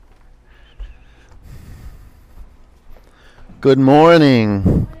Good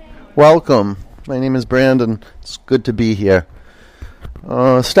morning. Welcome. My name is Brandon. It's good to be here.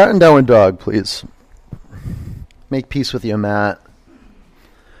 Start in downward dog, please. Make peace with your mat.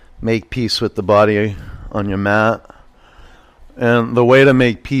 Make peace with the body on your mat. And the way to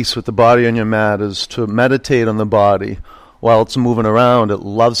make peace with the body on your mat is to meditate on the body while it's moving around. It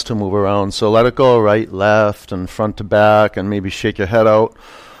loves to move around. So let it go right, left, and front to back, and maybe shake your head out.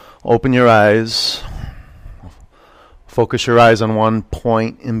 Open your eyes. Focus your eyes on one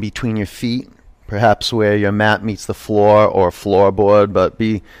point in between your feet, perhaps where your mat meets the floor or floorboard, but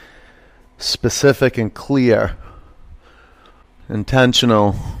be specific and clear,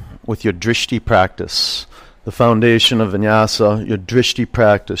 intentional with your drishti practice, the foundation of vinyasa, your drishti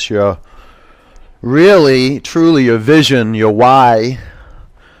practice, your really, truly your vision, your why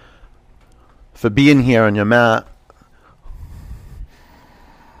for being here on your mat.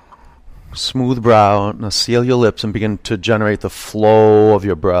 Smooth brow. Now seal your lips and begin to generate the flow of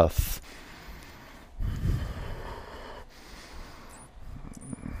your breath.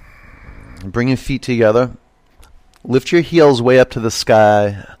 Bring your feet together. Lift your heels way up to the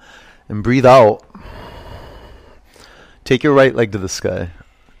sky and breathe out. Take your right leg to the sky.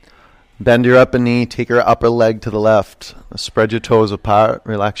 Bend your upper knee. Take your upper leg to the left. Spread your toes apart.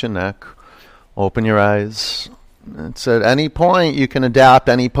 Relax your neck. Open your eyes. It's at any point you can adapt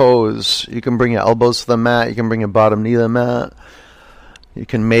any pose. You can bring your elbows to the mat. You can bring your bottom knee to the mat. You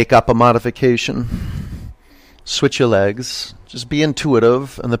can make up a modification. Switch your legs. Just be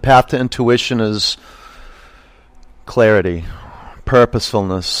intuitive. And the path to intuition is clarity,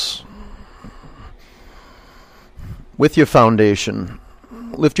 purposefulness. With your foundation,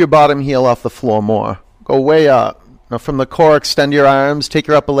 lift your bottom heel off the floor more. Go way up. Now from the core, extend your arms. Take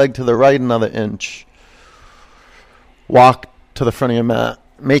your upper leg to the right another inch. Walk to the front of your mat.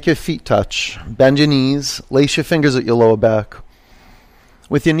 Make your feet touch. Bend your knees. Lace your fingers at your lower back.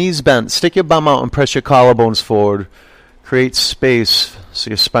 With your knees bent, stick your bum out and press your collarbones forward. Create space so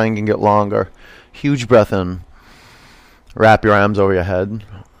your spine can get longer. Huge breath in. Wrap your arms over your head.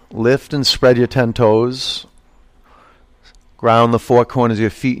 Lift and spread your 10 toes. Ground the four corners of your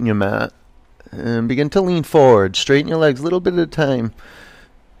feet in your mat. And begin to lean forward. Straighten your legs a little bit at a time.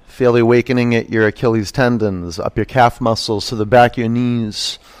 Feel the awakening at your Achilles tendons, up your calf muscles to the back of your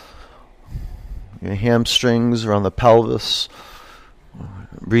knees, your hamstrings around the pelvis.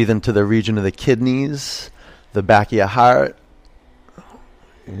 Breathe into the region of the kidneys, the back of your heart.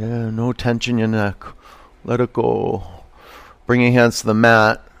 Yeah, no tension in your neck. Let it go. Bring your hands to the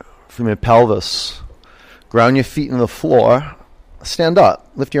mat from your pelvis. Ground your feet in the floor. Stand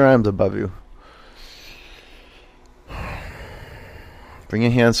up. Lift your arms above you. Bring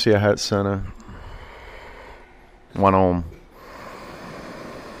your hands to your heart center. One Om.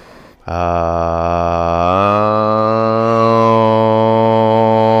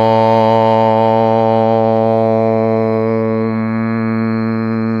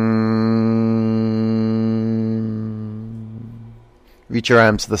 Reach your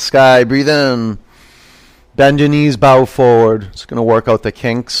arms to the sky. Breathe in. Bend your knees, bow forward. It's going to work out the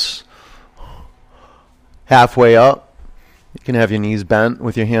kinks. Halfway up. You can have your knees bent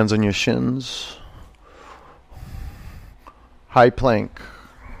with your hands on your shins. High plank.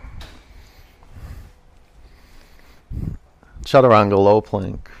 Chaturanga, low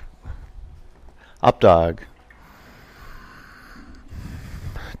plank. Up dog.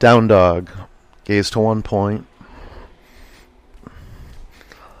 Down dog. Gaze to one point.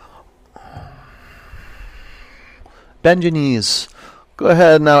 Bend your knees. Go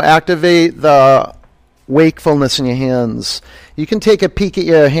ahead now. Activate the wakefulness in your hands. You can take a peek at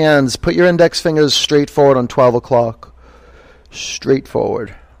your hands. Put your index fingers straight forward on 12 o'clock. Straight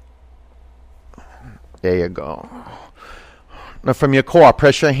forward. There you go. Now from your core,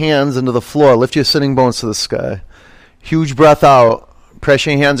 press your hands into the floor. Lift your sitting bones to the sky. Huge breath out. Press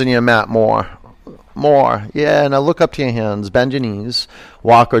your hands into your mat more. More. Yeah, now look up to your hands. Bend your knees.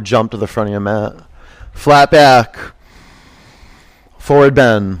 Walk or jump to the front of your mat. Flat back. Forward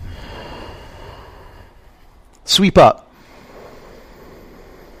bend. Sweep up.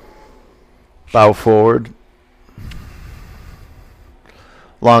 Bow forward.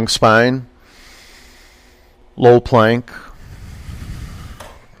 Long spine. Low plank.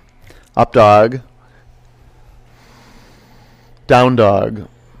 Up dog. Down dog.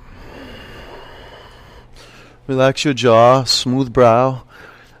 Relax your jaw. Smooth brow.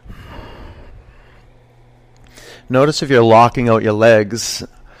 Notice if you're locking out your legs.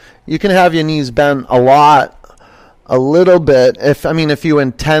 You can have your knees bent a lot. A little bit. If you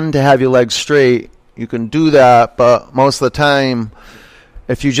intend to have your legs straight, you can do that. But most of the time,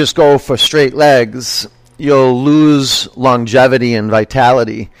 if you just go for straight legs, you'll lose longevity and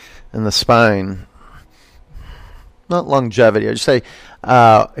vitality in the spine. Not longevity, I just say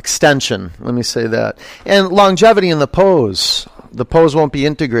extension. Let me say that. And longevity in the pose. The pose won't be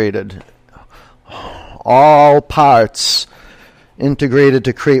integrated. All parts integrated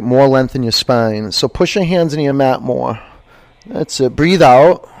to create more length in your spine. So push your hands into your mat more. That's it. Breathe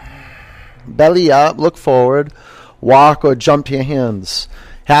out. Belly up. Look forward. Walk or jump your hands.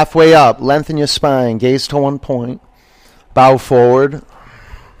 Halfway up. Lengthen your spine. Gaze to one point. Bow forward.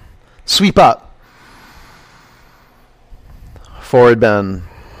 Sweep up. Forward bend.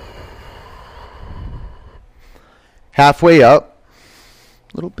 Halfway up.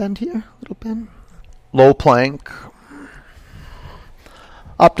 Little bend here. Little bend. Low plank.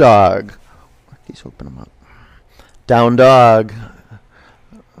 Up dog. These open them up. Down dog.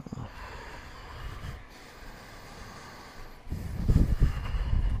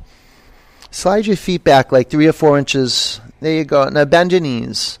 Slide your feet back like 3 or 4 inches. There you go. Now bend your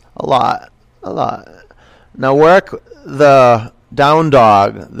knees. A lot. Now work the down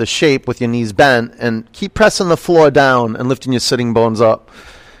dog, the shape with your knees bent, and keep pressing the floor down and lifting your sitting bones up.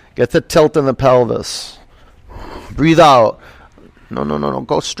 Get the tilt in the pelvis. Breathe out. No.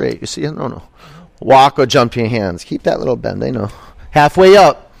 Go straight. You see it? No. Walk or jump your hands. Keep that little bend. I know. Halfway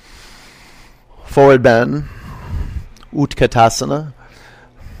up. Forward bend. Utkatasana.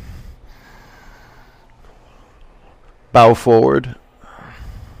 Bow forward.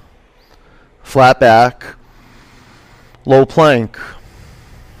 Flat back. Low plank.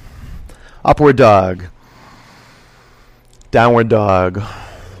 Upward dog. Downward dog.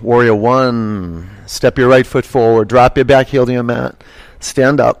 Warrior one. Step your right foot forward. Drop your back heel to your mat.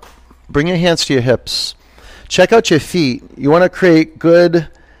 Stand up. Bring your hands to your hips. Check out your feet. You want to create good,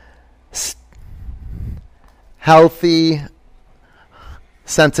 healthy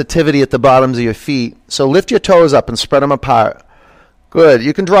sensitivity at the bottoms of your feet. So lift your toes up and spread them apart. Good.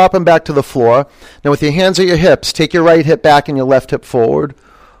 You can drop them back to the floor. Now with your hands at your hips, take your right hip back and your left hip forward.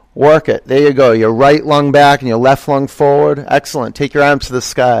 Work it. There you go. Your right lung back and your left lung forward. Excellent. Take your arms to the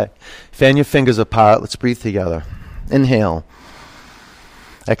sky. Fan your fingers apart. Let's breathe together. Inhale.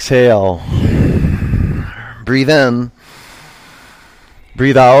 Exhale. Breathe in.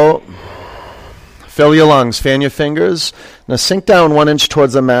 Breathe out. Fill your lungs. Fan your fingers. Now sink down 1 inch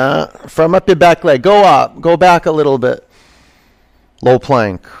towards the mat. Firm up your back leg. Go up. Go back a little bit. Low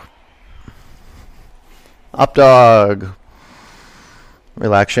plank. Up dog.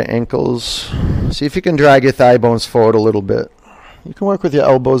 Relax your ankles. See if you can drag your thigh bones forward a little bit. You can work with your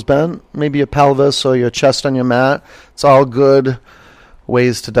elbows bent, maybe your pelvis or your chest on your mat. It's all good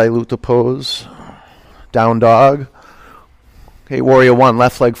ways to dilute the pose. Down dog. Okay, warrior one,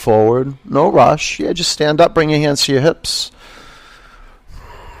 left leg forward. No rush. Yeah, just stand up, bring your hands to your hips.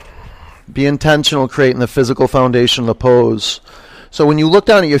 Be intentional creating the physical foundation of the pose. So when you look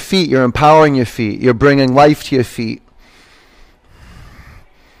down at your feet, you're empowering your feet. You're bringing life to your feet.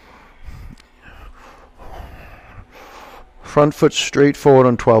 Front foot straight forward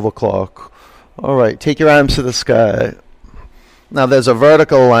on 12 o'clock. All right, take your arms to the sky. Now there's a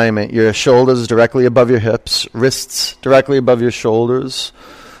vertical alignment. Your shoulders directly above your hips, wrists directly above your shoulders.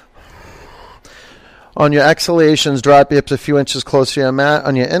 On your exhalations, drop your hips a few inches closer to your mat.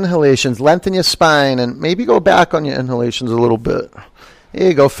 On your inhalations, lengthen your spine and maybe go back on your inhalations a little bit. There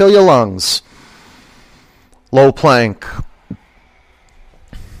you go. Fill your lungs. Low plank.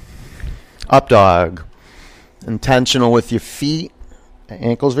 Up dog. Intentional with your feet.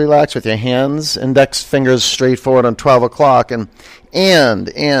 Ankles relaxed with your hands. Index fingers straight forward on 12 o'clock. And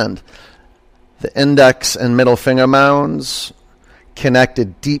the index and middle finger mounds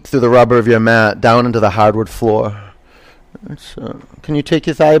connected deep through the rubber of your mat down into the hardwood floor. Can you take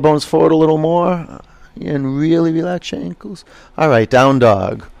your thigh bones forward a little more and really relax your ankles? All right, down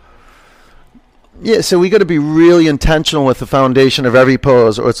dog. Yeah, so we got to be really intentional with the foundation of every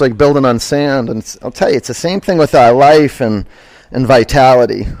pose, or it's like building on sand. And I'll tell you, it's the same thing with our life and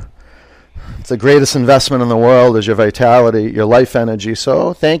vitality. It's the greatest investment in the world is your vitality, your life energy.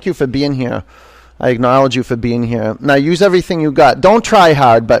 So thank you for being here. I acknowledge you for being here. Now use everything you got. Don't try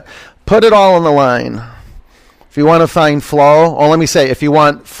hard, but put it all on the line. If you want to find flow, or let me say, if you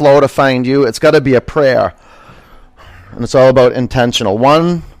want flow to find you, it's got to be a prayer. And it's all about intentional.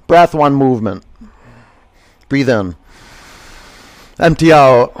 One breath, one movement. Breathe in. Empty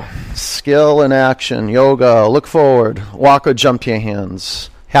out. Skill and action. Yoga. Look forward. Walk or jump your hands.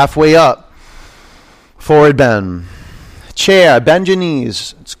 Halfway up. Forward bend. Chair, bend your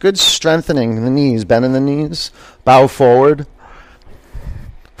knees. It's good strengthening the knees, bending the knees. Bow forward.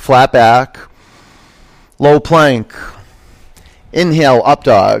 Flat back. Low plank. Inhale, up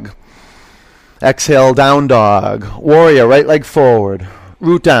dog. Exhale, down dog. Warrior, right leg forward.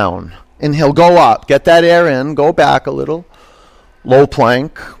 Root down. Inhale, go up. Get that air in. Go back a little. Low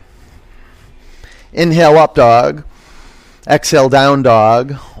plank. Inhale, up dog. Exhale, down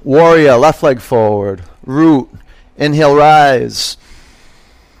dog. Warrior, left leg forward. Root. Inhale, rise.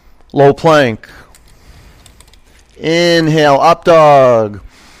 Low plank. Inhale, up dog.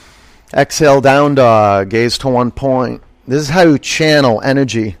 Exhale, down dog. Gaze to one point. This is how you channel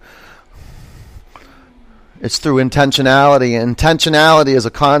energy. It's through intentionality. Intentionality is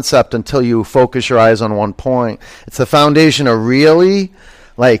a concept until you focus your eyes on one point. It's the foundation of really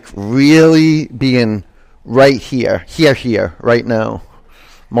being right here, right now,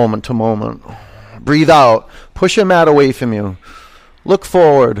 moment to moment. Breathe out. Push your mat away from you. Look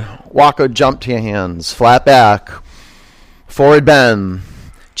forward. Walk or jump to your hands. Flat back. Forward bend.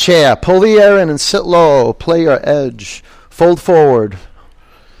 Chair. Pull the air in and sit low. Play your edge. Fold forward.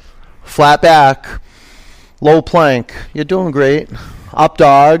 Flat back. Low plank. You're doing great. Up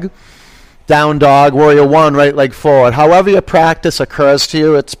dog. Down dog. Warrior one. Right leg forward. However your practice occurs to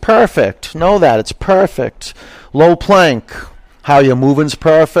you, it's perfect. Know that. It's perfect. Low plank. How you're moving's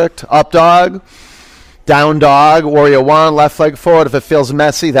perfect. Up dog. Down dog. Warrior one. Left leg forward. If it feels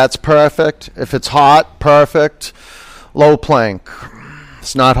messy, that's perfect. If it's hot, perfect. Low plank.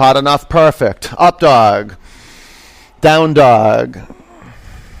 It's not hot enough, perfect. Up dog. Down dog.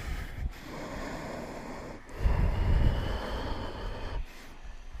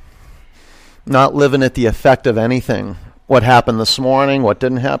 Not living at the effect of anything. What happened this morning, what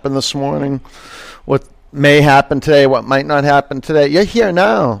didn't happen this morning, what may happen today, what might not happen today. You're here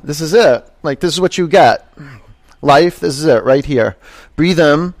now. This is it. This is what you get. Life, this is it, right here. Breathe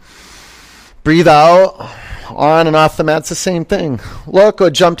in. Breathe out. On and off the mat, it's the same thing. Look or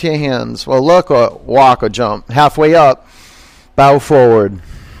jump to your hands. Well, look or walk or jump. Halfway up. Bow forward.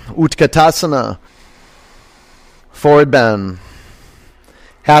 Utkatasana. Forward bend.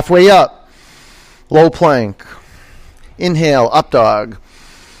 Halfway up. Low plank. Inhale, up dog.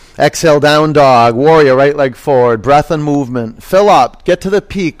 Exhale, down dog. Warrior, right leg forward. Breath and movement. Fill up. Get to the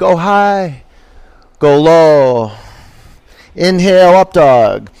peak. Go high. Go low. Inhale, up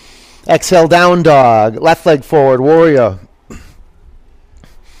dog. Exhale, down dog. Left leg forward. Warrior.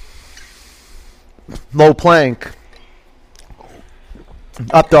 Low plank.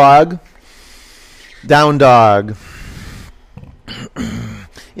 Up dog. Down dog.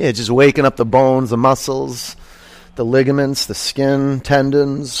 Yeah, just waking up the bones, the muscles, the ligaments, the skin,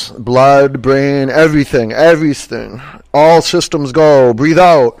 tendons, blood, brain, everything. All systems go. Breathe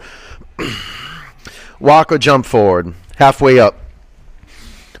out. Walk or jump forward. Halfway up.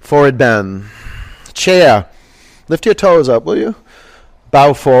 Forward bend. Chair. Lift your toes up, will you?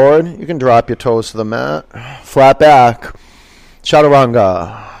 Bow forward. You can drop your toes to the mat. Flat back.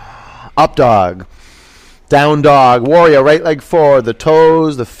 Chaturanga. Up dog. Down dog. Warrior, right leg forward. The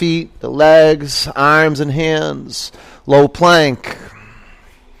toes, the feet, the legs, arms and hands. Low plank.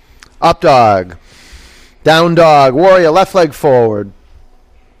 Up dog. Down dog. Warrior, left leg forward.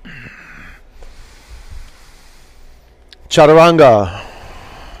 Chaturanga.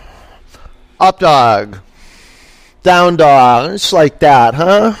 Up dog. Down dog. Just like that,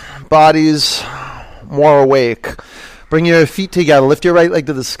 huh? Body's more awake. Bring your feet together. Lift your right leg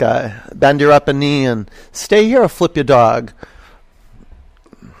to the sky. Bend your upper knee and stay here or flip your dog.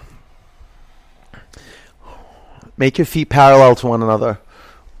 Make your feet parallel to one another.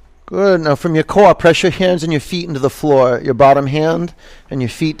 Good. Now from your core, press your hands and your feet into the floor. Your bottom hand and your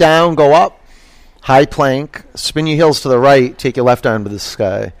feet down. Go up. High plank. Spin your heels to the right. Take your left arm to the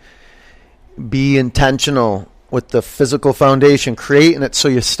sky. Be intentional with the physical foundation. Creating it so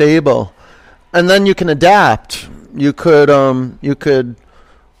you're stable. And then you can adapt. You could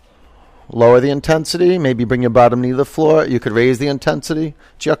lower the intensity, maybe bring your bottom knee to the floor. You could raise the intensity.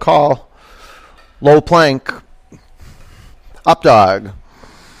 It's your call. Low plank. Up dog.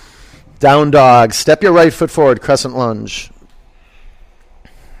 Down dog. Step your right foot forward, crescent lunge.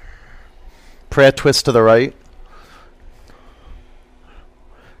 Prayer twist to the right.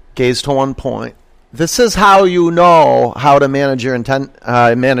 Gaze to one point. This is how you know how to manage your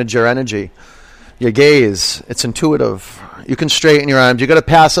energy. Your gaze, it's intuitive. You can straighten your arms. You got to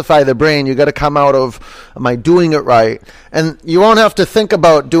pacify the brain. You got to come out of, am I doing it right? And you won't have to think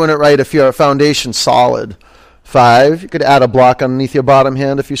about doing it right if your foundation's solid. 5, you could add a block underneath your bottom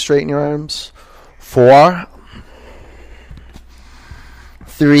hand if you straighten your arms. 4,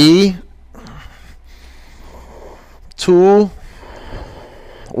 3, 2,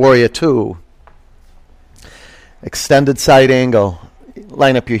 warrior 2. Extended side angle.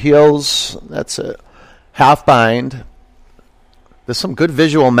 Line up your heels. That's it. Half bind. There's some good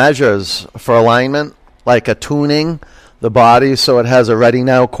visual measures for alignment, like attuning the body so it has a ready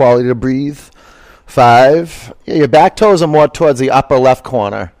now quality to breathe. 5, your back toes are more towards the upper left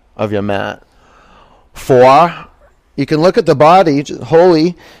corner of your mat. 4, you can look at the body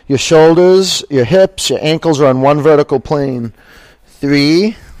wholly. Your shoulders, your hips, your ankles are on one vertical plane.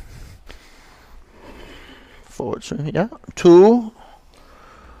 3, 4, 2,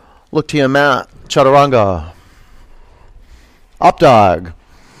 look to your mat. Chaturanga. Up dog.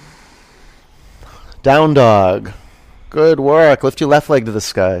 Down dog. Good work. Lift your left leg to the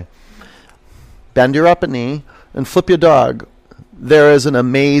sky. Bend your upper knee and flip your dog. There is an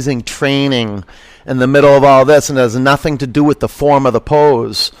amazing training in the middle of all this, and it has nothing to do with the form of the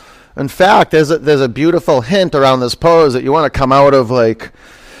pose. In fact, there's a beautiful hint around this pose that you want to come out of like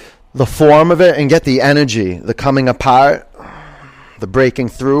the form of it and get the energy, the coming apart, the breaking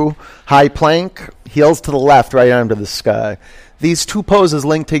through. High plank, heels to the left, right arm to the sky. These two poses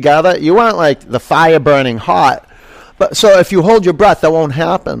linked together. You want like the fire burning hot. But so if you hold your breath, that won't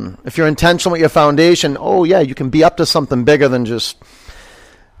happen. If you're intentional with your foundation, oh yeah, you can be up to something bigger than just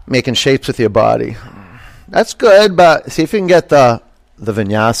making shapes with your body. That's good, but see if you can get the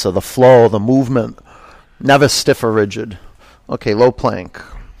vinyasa, the flow, the movement. Never stiff or rigid. Okay, low plank.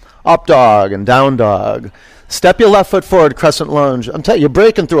 Up dog and down dog. Step your left foot forward, crescent lunge. I'm telling you, you're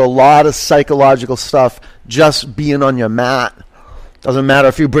breaking through a lot of psychological stuff just being on your mat. Doesn't matter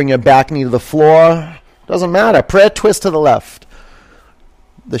if you bring your back knee to the floor. Doesn't matter. Prayer twist to the left.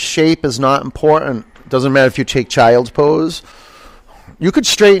 The shape is not important. Doesn't matter if you take child's pose. You could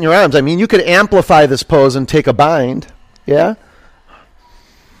straighten your arms. I mean, you could amplify this pose and take a bind. Yeah?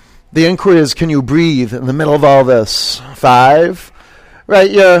 The inquiry is, can you breathe in the middle of all this? 5. Right,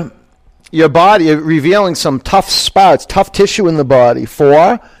 your body, you're revealing some tough spots, tough tissue in the body.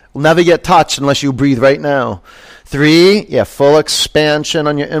 4, will never get touched unless you breathe right now. 3, full expansion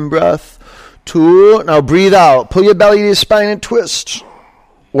on your in-breath. 2, now breathe out. Pull your belly to your spine and twist.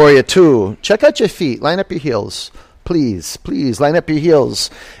 Warrior 2, check out your feet. Line up your heels. Please, line up your heels.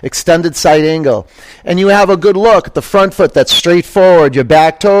 Extended side angle. And you have a good look at the front foot that's straight forward. Your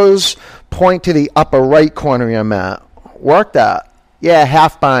back toes point to the upper right corner of your mat. Work that. Yeah,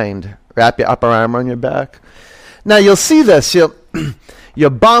 half bind. Wrap your upper arm on your back. Now you'll see this. Your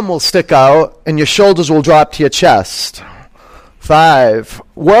bum will stick out and your shoulders will drop to your chest. 5,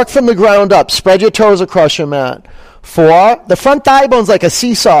 work from the ground up. Spread your toes across your mat. 4, the front thigh bone's like a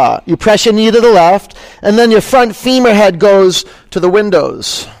seesaw. You press your knee to the left, and then your front femur head goes to the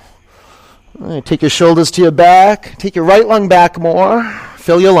windows. All right, take your shoulders to your back. Take your right lung back more.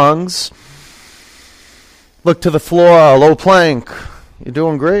 Fill your lungs. Look to the floor, low plank. You're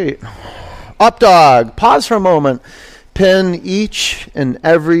doing great. Up dog. Pause for a moment. Pin each and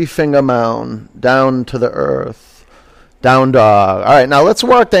every finger mound down to the earth. Down dog. All right, now let's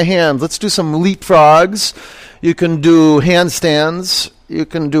work the hands. Let's do some leapfrogs. You can do handstands. You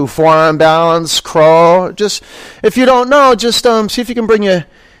can do forearm balance, crawl. Just, if you don't know, just see if you can bring your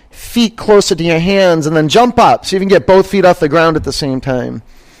feet closer to your hands and then jump up. See if you can get both feet off the ground at the same time.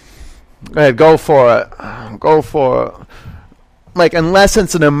 Go ahead, go for it. Go for it. Like, unless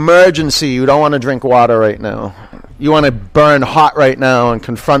it's an emergency, you don't want to drink water right now. You want to burn hot right now and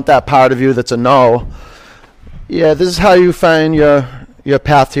confront that part of you that's a no. Yeah, this is how you find your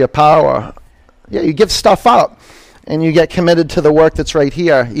path to your power. Yeah, you give stuff up, and you get committed to the work that's right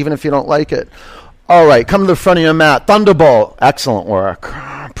here, even if you don't like it. All right, come to the front of your mat. Thunderbolt. Excellent work.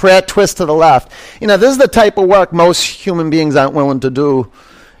 Prayer twist to the left. This is the type of work most human beings aren't willing to do.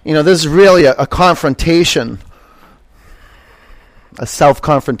 This is really a confrontation, a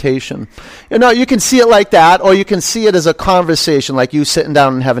self-confrontation. You can see it like that, or you can see it as a conversation, like you sitting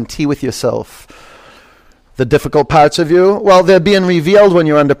down and having tea with yourself. The difficult parts of you, well, they're being revealed when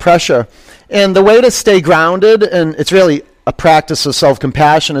you're under pressure. And the way to stay grounded, and it's really a practice of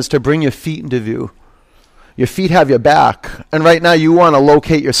self-compassion, is to bring your feet into view. Your feet have your back. And right now you want to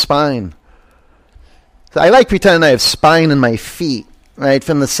locate your spine. So I like pretending I have spine in my feet, right?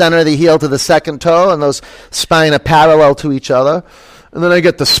 From the center of the heel to the second toe, and those spine are parallel to each other. And then I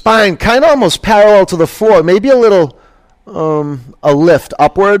get the spine kind of almost parallel to the floor, maybe a little a lift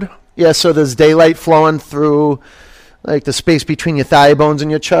upward. Yeah, so there's daylight flowing through like the space between your thigh bones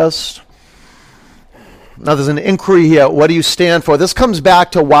and your chest. Now there's an inquiry here. What do you stand for? This comes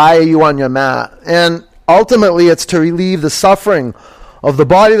back to why are you on your mat? And ultimately it's to relieve the suffering of the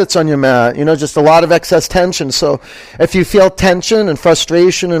body that's on your mat. Just a lot of excess tension. So if you feel tension and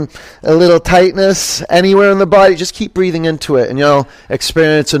frustration and a little tightness anywhere in the body, just keep breathing into it and you'll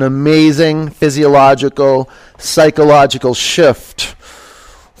experience an amazing physiological, psychological shift.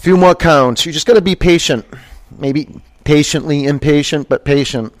 A few more counts. You just got to be patient. Maybe Patiently impatient, but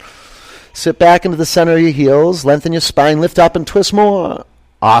patient. Sit back into the center of your heels. Lengthen your spine. Lift up and twist more.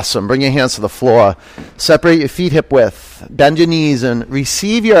 Awesome. Bring your hands to the floor. Separate your feet hip width. Bend your knees and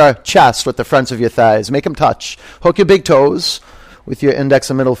receive your chest with the fronts of your thighs. Make them touch. Hook your big toes with your index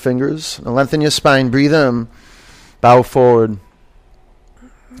and middle fingers. And lengthen your spine. Breathe in. Bow forward.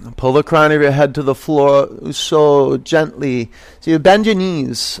 Pull the crown of your head to the floor so gently. So you bend your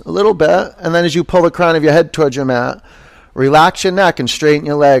knees a little bit, and then as you pull the crown of your head towards your mat, relax your neck and straighten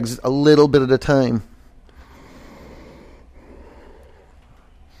your legs a little bit at a time.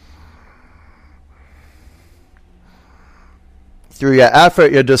 Through your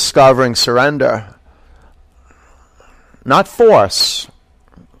effort, you're discovering surrender, not force.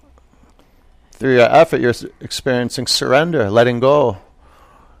 Through your effort, you're experiencing surrender, letting go.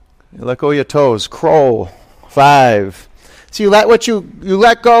 You let go of your toes. Crow. 5. So you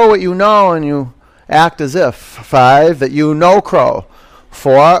let go what you know, and you act as if. 5. That you know crow.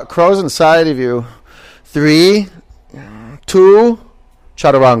 4. Crow's inside of you. 3. 2.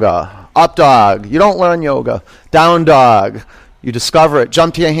 Chaturanga. Up dog. You don't learn yoga. Down dog. You discover it.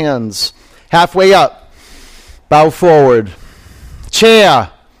 Jump to your hands. Halfway up. Bow forward.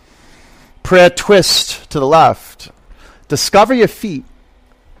 Chair. Prayer twist to the left. Discover your feet.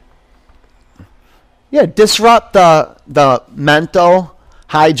 Yeah, disrupt the mental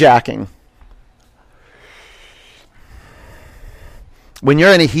hijacking. When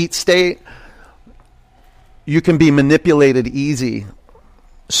you're in a heat state, you can be manipulated easy.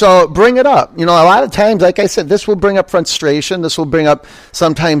 So bring it up. A lot of times, like I said, this will bring up frustration. This will bring up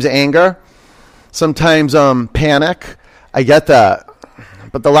sometimes anger, sometimes panic. I get that.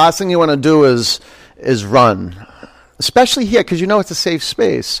 But the last thing you want to do is run, especially here because it's a safe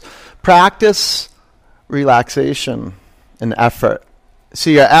space. Practice relaxation and effort.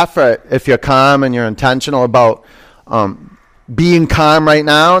 See, your effort, if you're calm and you're intentional about being calm right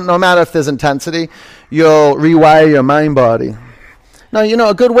now, no matter if there's intensity, you'll rewire your mind body. Now,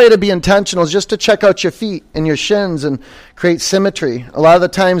 a good way to be intentional is just to check out your feet and your shins and create symmetry. A lot of the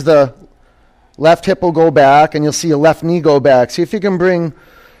times the left hip will go back and you'll see your left knee go back. See if you can bring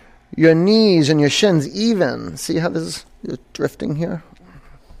your knees and your shins even. See how this is drifting here?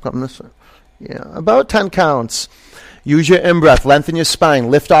 Come this way. Yeah, about 10 counts. Use your in-breath. Lengthen your spine.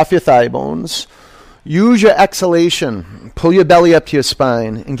 Lift off your thigh bones. Use your exhalation. Pull your belly up to your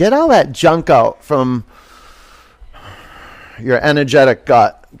spine. And get all that junk out from your energetic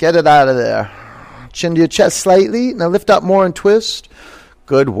gut. Get it out of there. Chin to your chest slightly. Now lift up more and twist.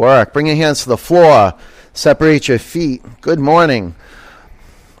 Good work. Bring your hands to the floor. Separate your feet. Good morning.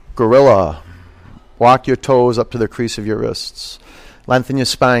 Gorilla. Walk your toes up to the crease of your wrists. Lengthen your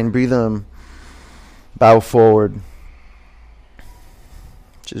spine. Breathe in. Bow forward.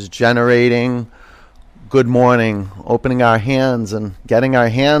 Just generating good morning, opening our hands and getting our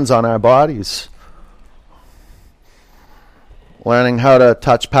hands on our bodies. Learning how to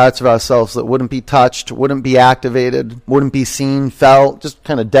touch parts of ourselves that wouldn't be touched, wouldn't be activated, wouldn't be seen, felt, just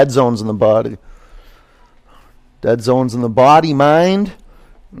kind of dead zones in the body. Dead zones in the body, mind,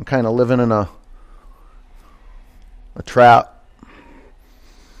 and kind of living in a trap.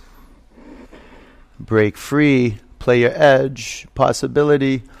 Break free, play your edge,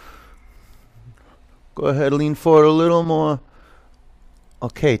 possibility. Go ahead, lean forward a little more.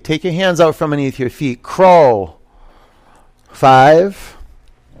 Okay, take your hands out from beneath your feet. Crow. 5.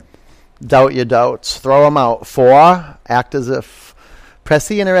 Doubt your doubts. Throw them out. 4. Act as if. Press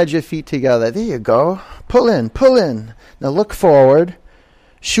the inner edge of your feet together. There you go. Pull in, pull in. Now look forward.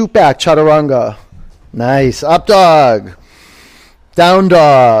 Shoot back, chaturanga. Nice. Up dog. Down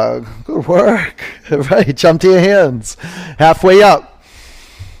dog. Good work. Right. Jump to your hands. Halfway up.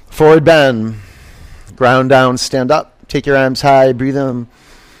 Forward bend. Ground down. Stand up. Take your arms high. Breathe in.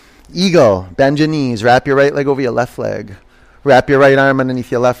 Eagle. Bend your knees. Wrap your right leg over your left leg. Wrap your right arm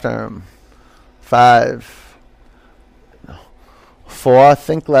underneath your left arm. 5. 4.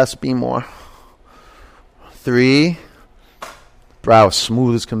 Think less. Be more. 3. Brow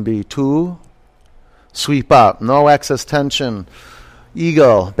smooth as can be. 2. Sweep up. No excess tension.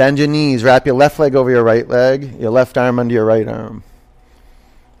 Eagle. Bend your knees. Wrap your left leg over your right leg. Your left arm under your right arm.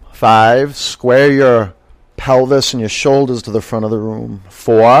 5. Square your pelvis and your shoulders to the front of the room.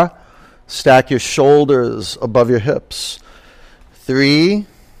 4. Stack your shoulders above your hips. 3.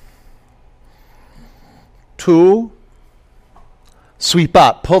 2. Sweep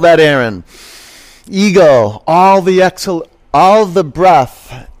up. Pull that air in. Eagle. All the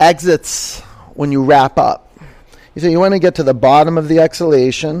breath exits when you wrap up. So you want to get to the bottom of the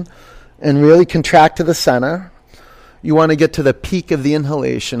exhalation and really contract to the center. You want to get to the peak of the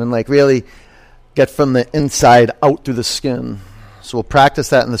inhalation and really get from the inside out through the skin. So we'll practice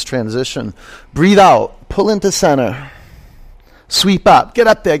that in this transition. Breathe out. Pull into center. Sweep up. Get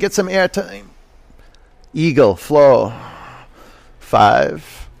up there. Get some air time. Eagle. Flow.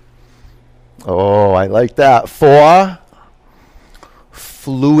 5. Oh, I like that. 4.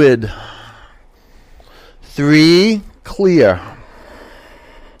 Fluid. 3. Clear.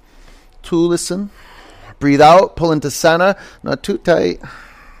 2. Listen. Breathe out. Pull into center. Not too tight.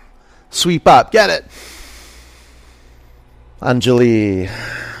 Sweep up. Get it. Anjali.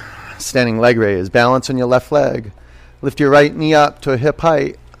 Standing leg raise. Balance on your left leg. Lift your right knee up to a hip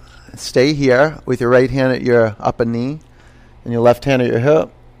height. Stay here with your right hand at your upper knee and your left hand at your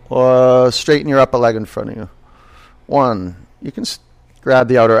hip, or straighten your upper leg in front of you. 1. You can grab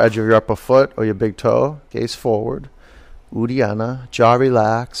the outer edge of your upper foot or your big toe. Gaze forward. Uddiyana. Jaw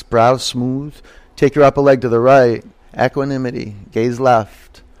relax. Brow smooth. Take your upper leg to the right. Equanimity. Gaze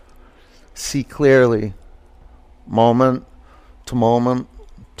left. See clearly. Moment to moment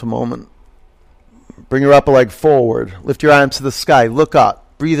to moment. Bring your upper leg forward. Lift your arms to the sky. Look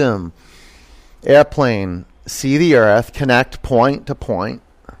up. Breathe in. Airplane. See the earth. Connect point to point.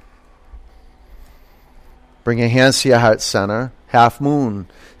 Bring your hands to your heart center. Half moon.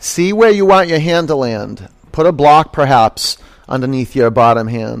 See where you want your hand to land. Put a block perhaps underneath your bottom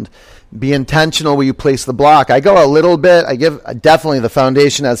hand. Be intentional where you place the block. I go a little bit. I give definitely the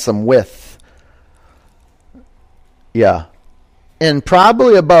foundation has some width. Yeah. And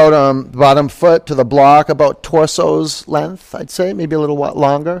probably about bottom foot to the block, about torso's length, I'd say. Maybe a little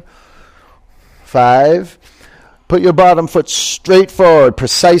longer. 5. Put your bottom foot straight forward,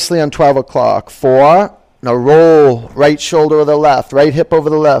 precisely on 12 o'clock. 4. Now roll right shoulder over the left, right hip over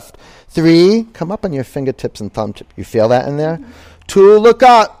the left. 3. Come up on your fingertips and thumb tip. You feel that in there? 2. Look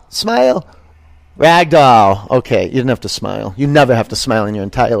up. Smile. Ragdoll. Okay, you didn't have to smile. You never have to smile in your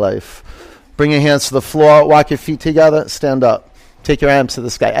entire life. Bring your hands to the floor. Walk your feet together. Stand up. Take your arms to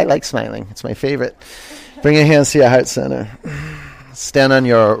the sky. I like smiling. It's my favorite. Bring your hands to your heart center. Stand on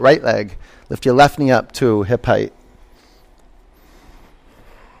your right leg. Lift your left knee up to hip height.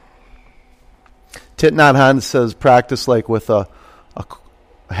 Thich Nhat Hanh says practice like with a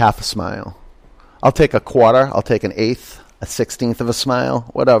half a smile. I'll take a quarter. I'll take an eighth, a 16th of a smile,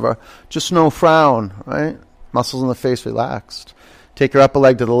 whatever. Just no frown, right? Muscles in the face relaxed. Take your upper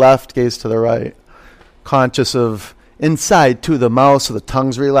leg to the left, gaze to the right. Conscious of inside to the mouth, so the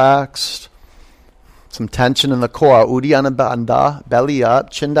tongue's relaxed. Some tension in the core. Uddiyana Bandha, belly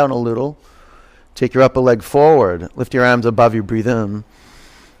up, chin down a little. Take your upper leg forward. Lift your arms above you, breathe in.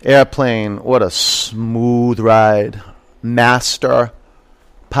 Airplane, what a smooth ride. Master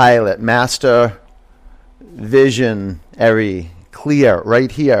pilot, master visionary, clear,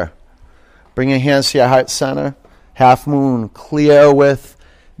 right here. Bring your hands to your heart center. Half moon, clear with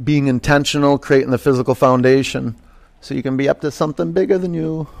being intentional, creating the physical foundation. So you can be up to something bigger than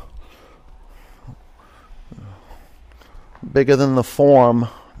you. Bigger than the form.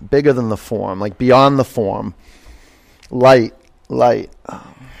 Bigger than the form. Like beyond the form. Light.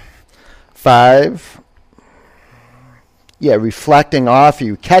 5. Yeah, reflecting off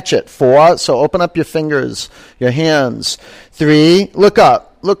you. Catch it. 4. So open up your fingers. Your hands. 3. Look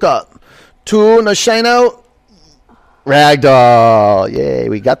up. 2. Now shine out. Ragdoll. Yay,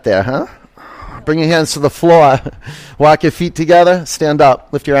 we got there, huh? Bring your hands to the floor. Walk your feet together. Stand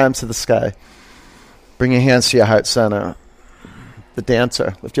up. Lift your arms to the sky. Bring your hands to your heart center. The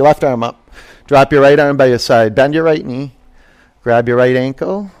dancer. Lift your left arm up. Drop your right arm by your side. Bend your right knee. Grab your right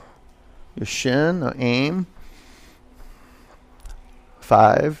ankle. Your shin. Aim.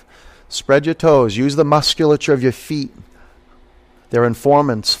 5. Spread your toes. Use the musculature of your feet. They're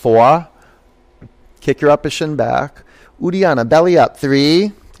informants. 4. Kick your upper shin back. Uddiyana. Belly up.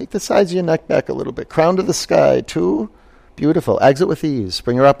 3. Take the sides of your neck back a little bit. Crown to the sky. 2. Beautiful. Exit with ease.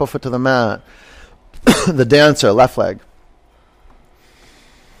 Bring your upper foot to the mat. The dancer. Left leg.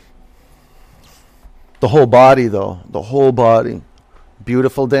 The whole body, though. The whole body.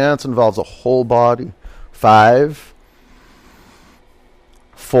 Beautiful dance involves a whole body. 5.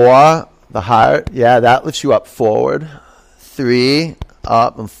 4. The heart. Yeah, that lifts you up forward. 3.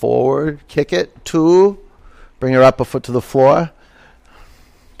 Up and forward. Kick it. 2. Bring your upper foot to the floor.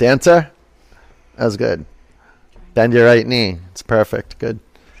 Dancer. That was good. Bend your right knee. It's perfect. Good.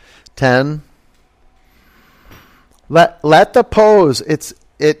 10. Let the pose.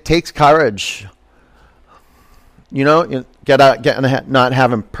 It takes courage. You know, you not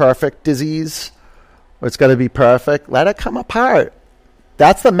having perfect disease, or it's got to be perfect. Let it come apart.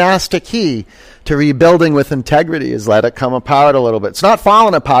 That's the master key to rebuilding with integrity, is let it come apart a little bit. It's not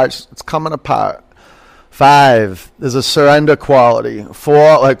falling apart, it's coming apart. 5, there's a surrender quality.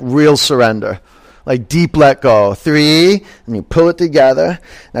 4, like real surrender. Like deep let go. 3, and you pull it together.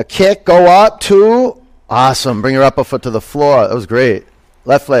 Now kick, go up. 2, awesome. Bring your upper foot to the floor. That was great.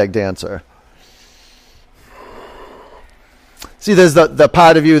 Left leg dancer. See, there's the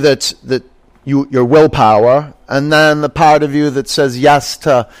part of you that your willpower, and then the part of you that says yes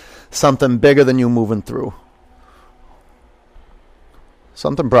to something bigger than you moving through.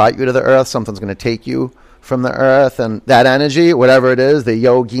 Something brought you to the earth. Something's going to take you from the earth, and that energy, whatever it is, the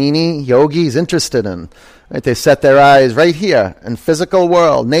yogi's interested in. Right? They set their eyes right here in physical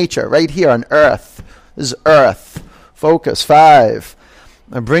world, nature, right here on earth. This is earth. Focus. 5.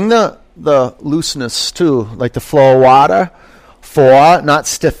 Now bring the looseness too, like the flow of water. 4, not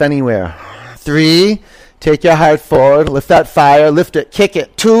stiff anywhere. 3, take your heart forward, lift that fire, lift it, kick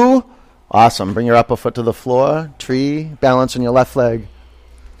it. 2, awesome. Bring your upper foot to the floor. 3, balance on your left leg.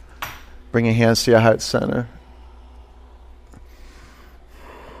 Bring your hands to your heart center.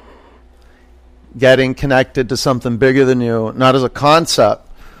 Getting connected to something bigger than you, not as a concept,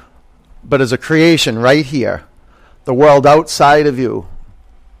 but as a creation right here. The world outside of you.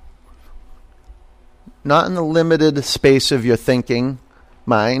 Not in the limited space of your thinking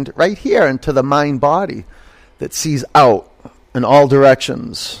mind, right here into the mind body that sees out in all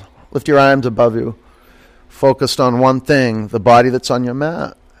directions. Lift your arms above you. Focused on one thing, the body that's on your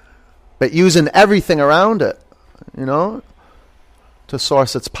mat. But using everything around it, to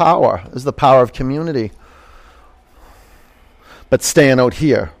source its power. This is the power of community. But staying out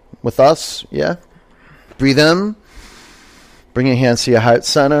here with us, yeah? Breathe in. Bring your hands to your heart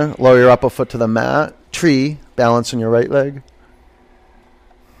center. Lower your upper foot to the mat. Tree, balance on your right leg.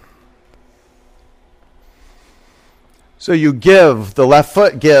 So you give, the left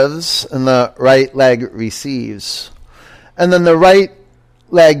foot gives, and the right leg receives. And then the right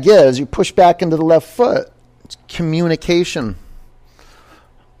leg gives, you push back into the left foot. It's communication.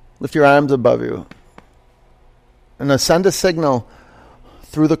 Lift your arms above you. And then send a signal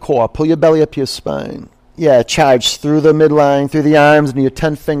through the core. Pull your belly up your spine. Yeah, charge through the midline, through the arms, and your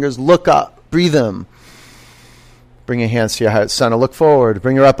 10 fingers. Look up. Breathe in. Bring your hands to your heart center. Look forward.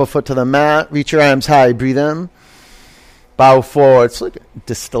 Bring your upper foot to the mat. Reach your arms high. Breathe in. Bow forward. It's like a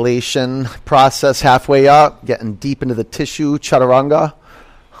distillation process halfway up. Getting deep into the tissue. Chaturanga.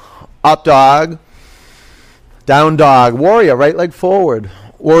 Up dog. Down dog. Warrior. Right leg forward.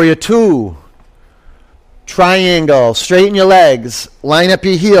 Warrior 2. Triangle. Straighten your legs. Line up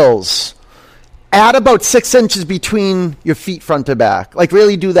your heels. Add about 6 inches between your feet front to back. Like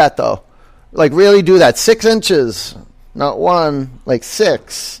really do that though. Like really do that. 6 inches. Not 1, like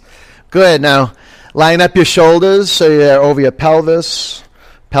 6. Good. Now line up your shoulders so you're over your pelvis.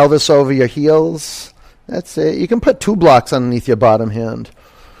 Pelvis over your heels. That's it. You can put 2 blocks underneath your bottom hand.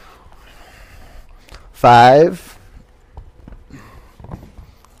 5.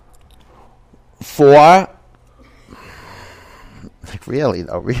 4. Like really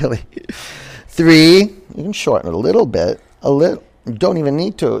though, really. 3. You can shorten it a little bit. A little. You don't even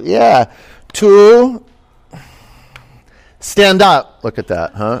need to. Yeah. 2. Stand up. Look at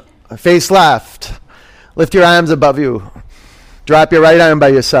that, huh? Face left. Lift your arms above you. Drop your right arm by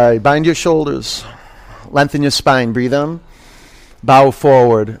your side. Bind your shoulders. Lengthen your spine. Breathe in. Bow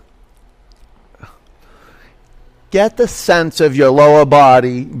forward. Get the sense of your lower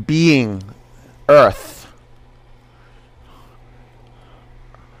body being earth.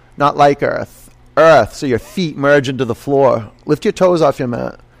 Not like earth. Earth. So your feet merge into the floor. Lift your toes off your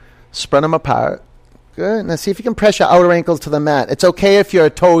mat. Spread them apart. Good. Now see if you can press your outer ankles to the mat. It's okay if your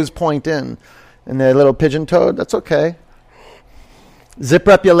toes point in and they're a little pigeon-toed. That's okay.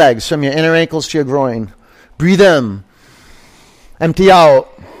 Zipper up your legs from your inner ankles to your groin. Breathe in. Empty out.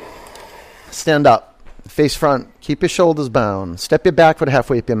 Stand up. Face front. Keep your shoulders bound. Step your back foot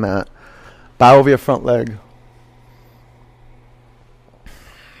halfway up your mat. Bow over your front leg.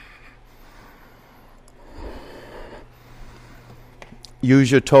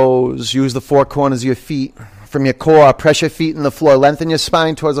 Use your toes. Use the 4 corners of your feet. From your core, press your feet in the floor. Lengthen your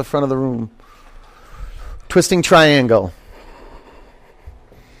spine towards the front of the room. Twisting triangle.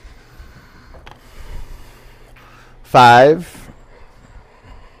 5.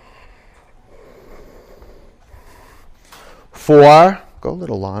 4. Go a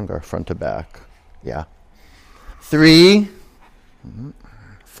little longer, front to back. Yeah. 3.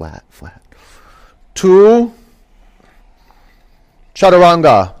 Flat. 2.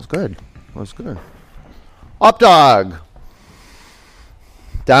 Chaturanga. That was good. Up dog.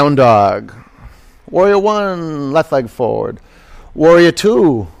 Down dog. Warrior 1, left leg forward. Warrior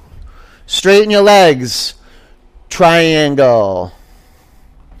 2. Straighten your legs. Triangle.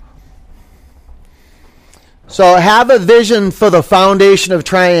 So have a vision for the foundation of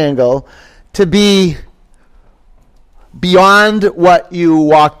triangle. to be beyond what you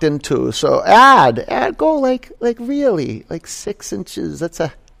walked into. So go like really, like 6 inches. That's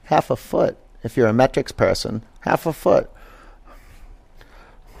a half a foot. If you're a metrics person, half a foot.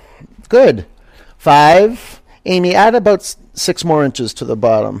 Good. 5. Amy, add about 6 more inches to the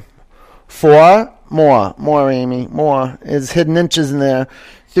bottom. 4. More, Amy. More. There's hidden inches in there.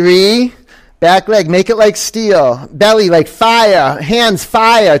 3. Back leg, make it like steel. Belly like fire. Hands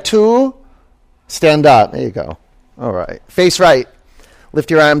fire. 2. Stand up. There you go. All right. Face right.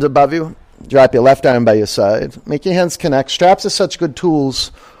 Lift your arms above you. Drop your left arm by your side. Make your hands connect. Straps are such good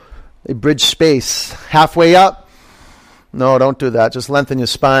tools. They bridge space. Halfway up. No, don't do that. Just lengthen your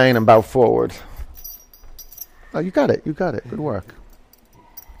spine and bow forward. Oh, you got it. Good work.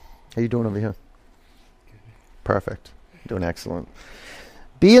 How you doing over here? Perfect. Doing excellent.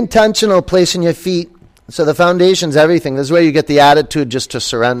 Be intentional placing your feet. So the foundation's everything. This is where you get the attitude just to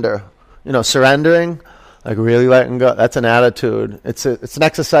surrender. Surrendering, like really letting go. That's an attitude. It's an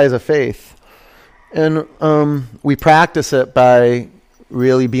exercise of faith. And we practice it by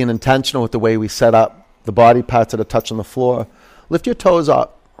really being intentional with the way we set up the body parts that are touching the floor. Lift your toes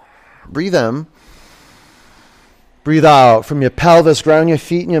up. Breathe in. Breathe out. From your pelvis, ground your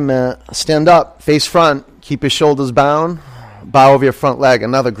feet in your mat. Stand up. Face front. Keep your shoulders bound. Bow over your front leg.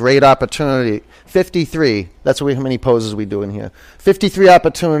 Another great opportunity. 53. That's how many poses we do in here. 53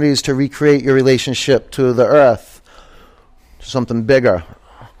 opportunities to recreate your relationship to the earth. To something bigger.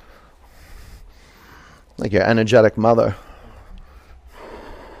 Like your energetic mother.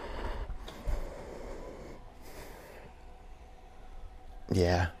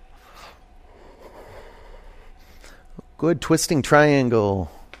 Yeah. Good. Twisting triangle.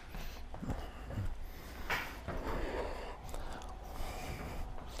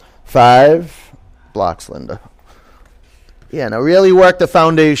 Five. Blocks, Linda. Yeah, now really work the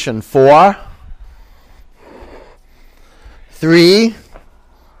foundation. 4. 3.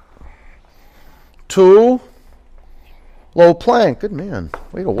 2. Low plank. Good man.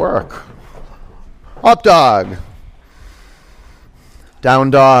 Way to work. Up dog.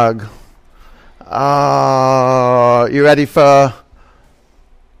 Down dog. You ready for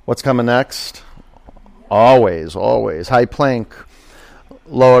what's coming next? Always. High plank.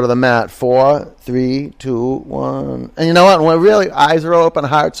 Lower to the mat. 4, 3, 2, 1. And you know what? When we're really eyes are open,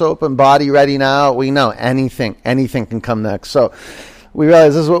 heart's open, body ready now, we know anything can come next. So we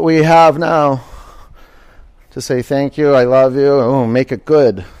realize this is what we have now to say thank you, I love you. Oh, make it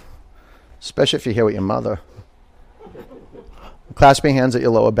good. Especially if you're here with your mother. Clasp your hands at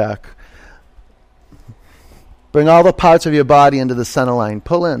your lower back. Bring all the parts of your body into the center line.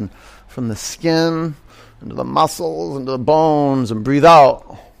 Pull in from the skin, into the muscles, into the bones, and breathe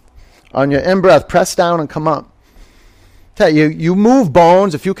out. On your in-breath, press down and come up. You move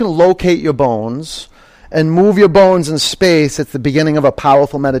bones. If you can locate your bones and move your bones in space, it's the beginning of a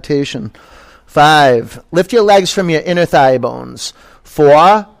powerful meditation. 5, lift your legs from your inner thigh bones.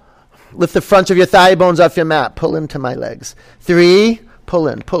 4, lift the front of your thigh bones off your mat. Pull into my legs. 3, pull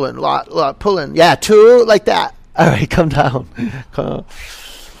in, lot, pull in. Yeah, 2, like that. All right, come down.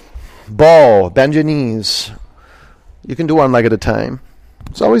 Bow, bend your knees. You can do one leg at a time.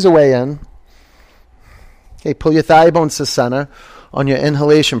 It's always a way in. Okay, pull your thigh bones to center. On your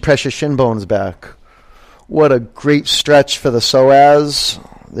inhalation, press your shin bones back. What a great stretch for the psoas,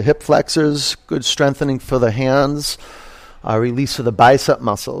 the hip flexors, good strengthening for the hands. Release of the bicep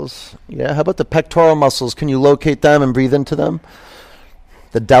muscles. Yeah, how about the pectoral muscles? Can you locate them and breathe into them?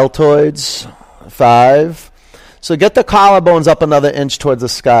 The deltoids. 5. So get the collarbones up another inch towards the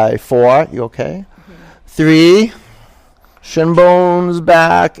sky. 4, you okay? Mm-hmm. 3, shin bones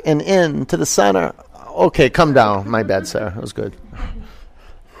back and in to the center. Okay, come down. My bad, Sarah. That was good.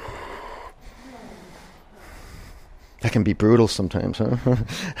 That can be brutal sometimes, huh?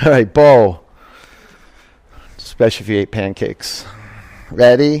 All right, bow. Especially if you ate pancakes.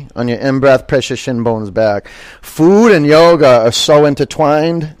 Ready? On your in-breath, press your shin bones back. Food and yoga are so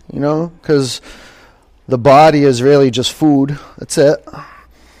intertwined, because the body is really just food. That's it.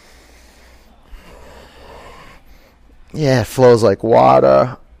 Yeah, it flows like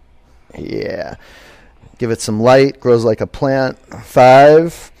water. Yeah. Give it some light. Grows like a plant.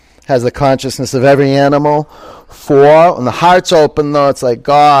 5, has the consciousness of every animal. 4, when the heart's open, though, it's like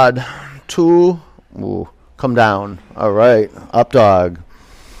God. 2, ooh, come down. All right. Up dog.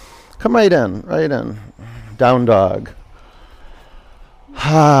 Come right in. Down dog.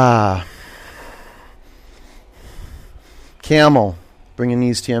 Camel. Bring your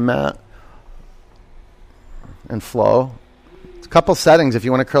knees to your mat. And flow. It's a couple settings if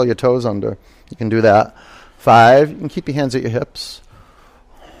you want to curl your toes under. You can do that. 5, you can keep your hands at your hips.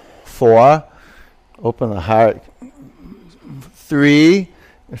 4. Open the heart. 3.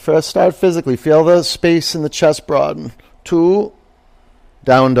 First start physically. Feel the space in the chest broaden. 2.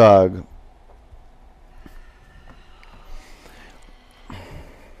 Down dog.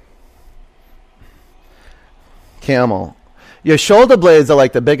 Camel. Your shoulder blades are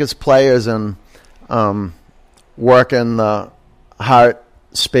like the biggest players in working the heart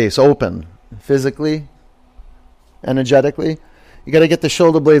space open. Physically, energetically. You got to get the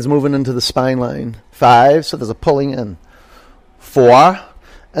shoulder blades moving into the spine line. 5, so there's a pulling in. 4,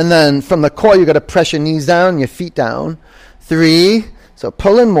 and then from the core you got to press your knees down, your feet down. 3, so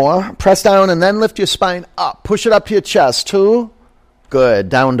pull in more, press down, and then lift your spine up. Push it up to your chest. 2, good,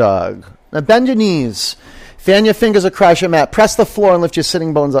 down dog. Now bend your knees. Fan your fingers across your mat. Press the floor and lift your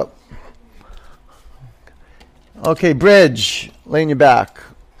sitting bones up. Okay, bridge. Lay on your back.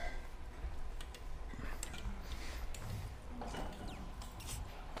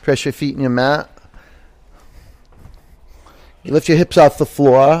 Press your feet in your mat. You lift your hips off the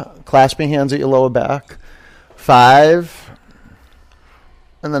floor. Clasp your hands at your lower back. 5.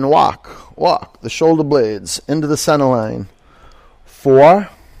 And then walk. Walk the shoulder blades into the center line. 4.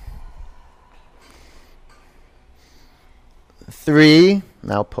 3.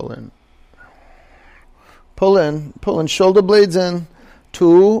 Now pull in. Pull in. Pull in. Shoulder blades in.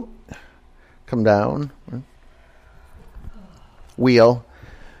 2. Come down. Wheel.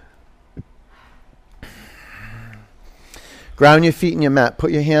 Ground your feet in your mat.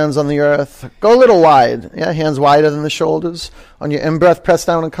 Put your hands on the earth. Go a little wide. Yeah, hands wider than the shoulders. On your in-breath, press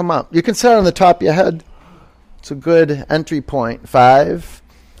down and come up. You can sit on the top of your head. It's a good entry point. 5.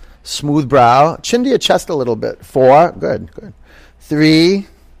 Smooth brow. Chin to your chest a little bit. 4. Good, good. 3.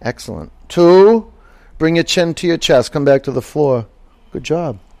 Excellent. 2. Bring your chin to your chest. Come back to the floor. Good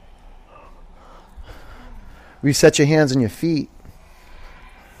job. Reset your hands and your feet.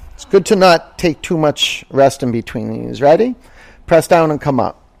 It's good to not take too much rest in between these. Ready? Press down and come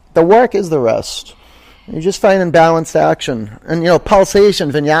up. The work is the rest. You're just finding balanced action. And,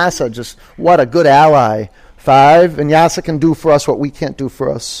 pulsation, vinyasa, just what a good ally. 5, vinyasa can do for us what we can't do for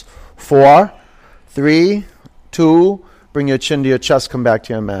us. 4, 3, 2, bring your chin to your chest, come back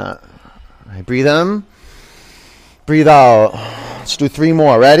to your mat. All right, breathe in, breathe out. Let's do 3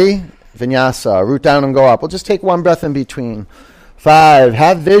 more. Ready? Vinyasa, root down and go up. We'll just take one breath in between. 5,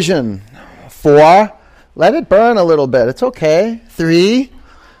 have vision. 4, let it burn a little bit. It's okay. 3,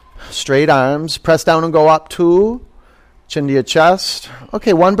 straight arms. Press down and go up. 2, chin to your chest.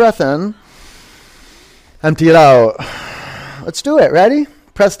 Okay, one breath in. Empty it out. Let's do it. Ready?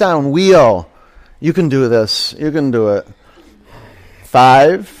 Press down. Wheel. You can do this. You can do it.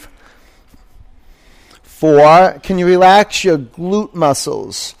 5, 4. Can you relax your glute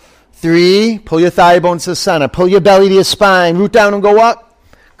muscles? 3, pull your thigh bones to the center. Pull your belly to your spine. Root down and go up.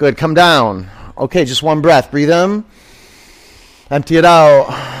 Good. Come down. Okay, just one breath. Breathe in. Empty it out.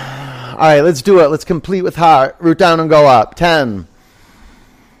 All right, let's do it. Let's complete with heart. Root down and go up. 10.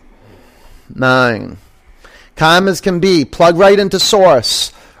 9. Calm as can be. Plug right into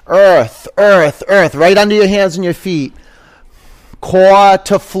source. Earth, earth, earth. Right under your hands and your feet. Core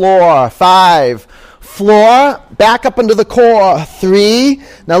to floor. 5. Floor, back up into the core. 3.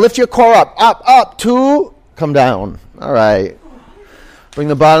 Now lift your core up. Up, up. 2. Come down. All right. Bring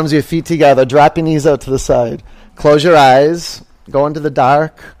the bottoms of your feet together. Drop your knees out to the side. Close your eyes. Go into the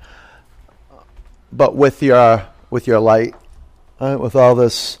dark. But with your light. With all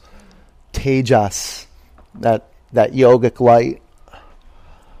this tejas, that yogic light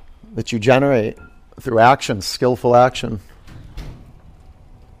that you generate through action, skillful action.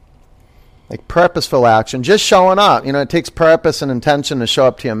 Like purposeful action, just showing up. It takes purpose and intention to show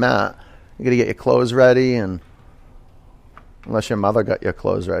up to your mat. You got to get your clothes ready, and unless your mother got your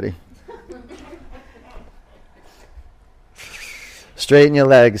clothes ready. Straighten your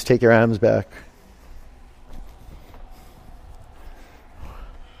legs, take your arms back.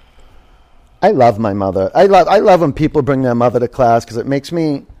 I love my mother. I love when people bring their mother to class because it makes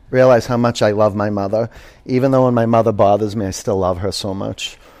me realize how much I love my mother. Even though when my mother bothers me, I still love her so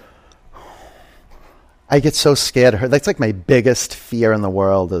much. I get so scared of her. That's like my biggest fear in the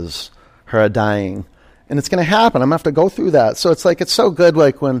world is her dying. And it's going to happen. I'm going to have to go through that. So it's so good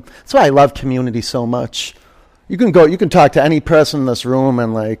that's why I love community so much. You can talk to any person in this room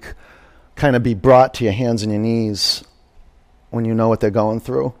and kind of be brought to your hands and your knees when you know what they're going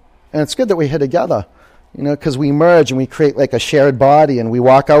through. And it's good that we're here together, because we merge and we create like a shared body and we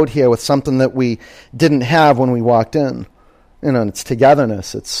walk out here with something that we didn't have when we walked in. And it's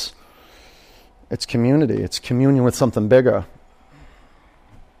togetherness. It's community. It's communion with something bigger.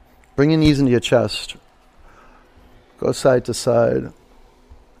 Bring your knees into your chest. Go side to side.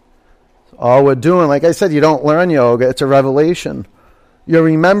 All we're doing, like I said, you don't learn yoga. It's a revelation. You're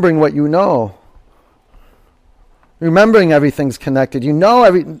remembering what you know. Remembering everything's connected. You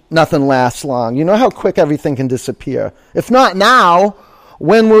know nothing lasts long. You know how quick everything can disappear. If not now,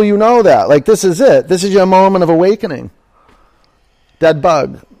 when will you know that? Like, this is it. This is your moment of awakening. Dead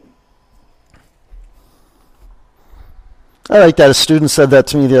bug. I like that. A student said that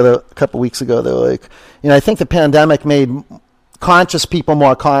to me a couple weeks ago. They were like, I think the pandemic made conscious people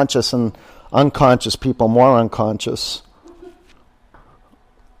more conscious and unconscious people more unconscious.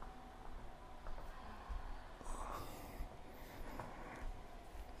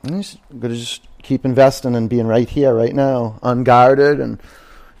 I'm going to just keep investing and being right here, right now, unguarded and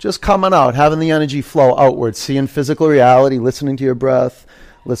just coming out, having the energy flow outward, seeing physical reality, listening to your breath,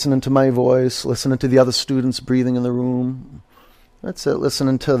 listening to my voice, listening to the other students breathing in the room. That's it,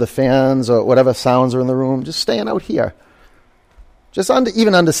 listening to the fans or whatever sounds are in the room, just staying out here. Just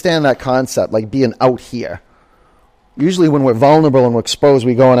even understand that concept, like being out here. Usually when we're vulnerable and we're exposed,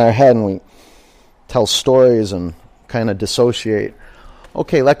 we go in our head and we tell stories and kind of dissociate.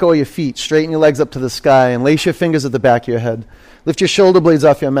 Okay, let go of your feet. Straighten your legs up to the sky and lace your fingers at the back of your head. Lift your shoulder blades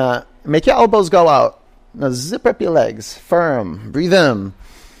off your mat. Make your elbows go out. Now zip up your legs. Firm. Breathe in.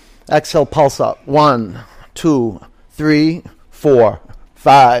 Exhale, pulse up. 1, 2, 3, 4,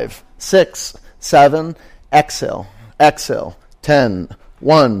 5, 6, 7. Exhale. Exhale. 10.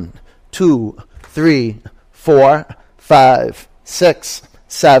 1, 2, 3, 4, 5, 6,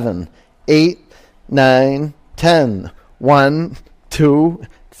 7, 8, 9, 10. 1, 2,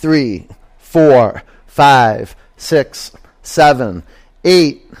 3, 4, 5, 6, 7,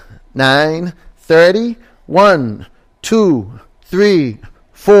 8, 9, 30. 1, 2, 3,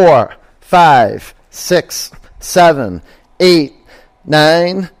 4, 5, 6, 7, 8,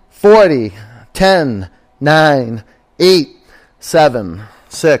 9, 40. 10, 9, 8, 7,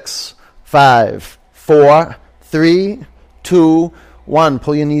 6, 5, 4, 3, 2, 1.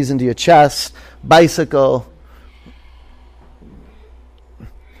 Pull your knees into your chest. Bicycle.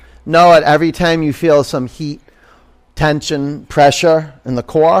 Know it every time you feel some heat, tension, pressure in the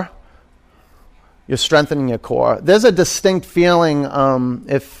core, you're strengthening your core. There's a distinct feeling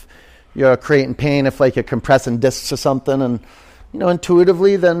if you're creating pain, if like you're compressing discs or something, and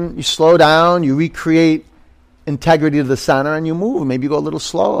intuitively then you slow down, you recreate integrity to the center, and you move. Maybe you go a little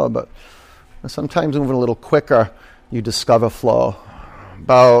slower, but sometimes moving a little quicker, you discover flow.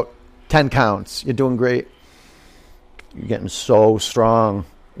 About 10 counts. You're doing great. You're getting so strong.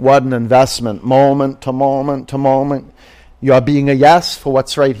 What an investment, moment to moment to moment. You're being a yes for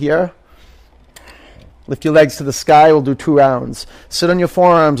what's right here. Lift your legs to the sky. We'll do 2 rounds. Sit on your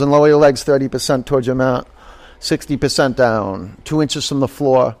forearms and lower your legs 30% towards your mat. 60% down. 2 inches from the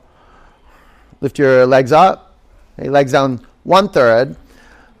floor. Lift your legs up. Okay, legs down 1/3,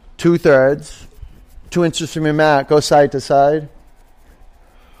 2/3, 2 inches from your mat. Go side to side.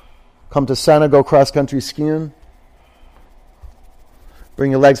 Come to center. Go cross-country skiing.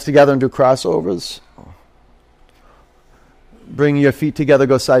 Bring your legs together and do crossovers. Bring your feet together,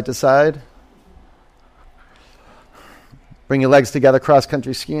 go side to side. Bring your legs together,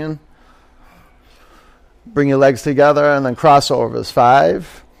 cross-country skiing. Bring your legs together and then crossovers.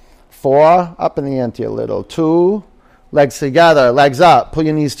 5, 4, up in the ante a little. 2, legs together, legs up. Pull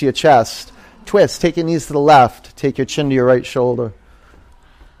your knees to your chest. Twist, take your knees to the left. Take your chin to your right shoulder.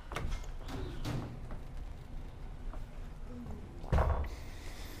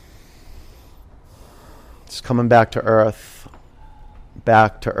 Just coming back to earth,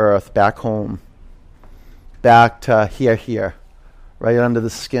 back home, back to here, right under the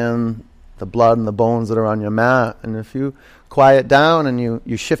skin, the blood and the bones that are on your mat. And if you quiet down and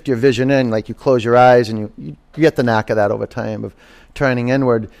you shift your vision in, like you close your eyes and you get the knack of that over time, of turning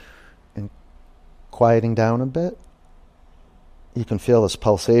inward and quieting down a bit, you can feel this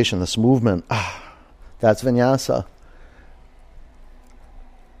pulsation, this movement. That's vinyasa.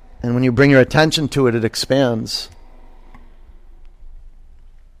 And when you bring your attention to it, it expands.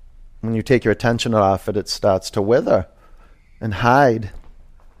 When you take your attention off it, it starts to wither and hide.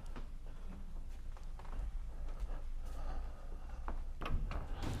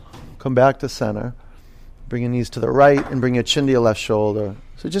 Come back to center. Bring your knees to the right and bring your chin to your left shoulder.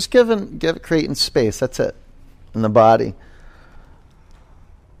 So just creating space. That's it. In the body.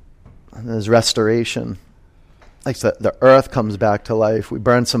 And there's restoration. Like the earth comes back to life. We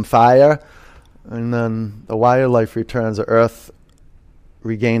burn some fire, and then the wildlife returns. The earth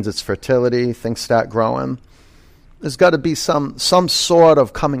regains its fertility. Things start growing. There's got to be some sort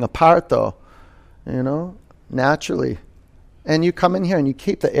of coming apart, though, naturally. And you come in here and you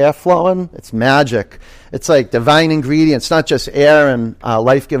keep the air flowing. It's magic. It's like divine ingredients, not just air and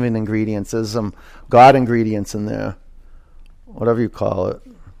life-giving ingredients. There's some God ingredients in there, whatever you call it.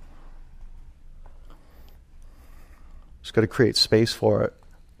 Just got to create space for it.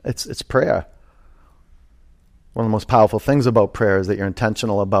 It's prayer. One of the most powerful things about prayer is that you're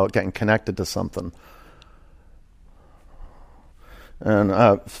intentional about getting connected to something. And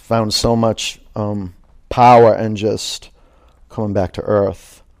I've found so much power in just coming back to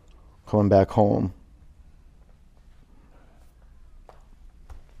earth, coming back home.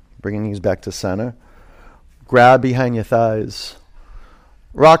 Bringing these back to center. Grab behind your thighs.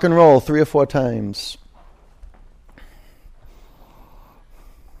 Rock and roll 3 or 4 times.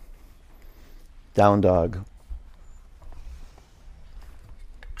 Down dog.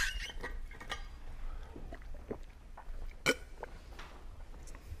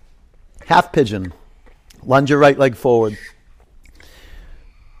 Half pigeon. Lunge your right leg forward.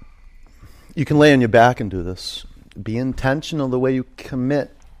 You can lay on your back and do this. Be intentional the way you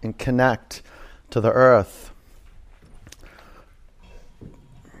commit and connect to the earth.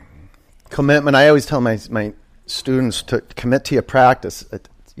 Commitment, I always tell my students to commit to your practice,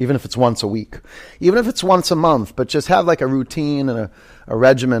 even if it's once a week, even if it's once a month, but just have like a routine and a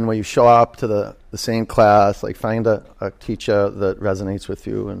regimen where you show up to the same class, like find a teacher that resonates with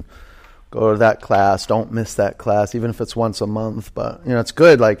you and go to that class. Don't miss that class, even if it's once a month. But, it's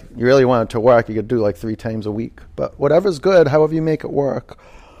good. Like, you really want it to work, you could do like 3 times a week. But whatever's good, however you make it work.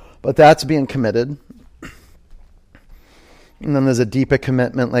 But that's being committed. And then there's a deeper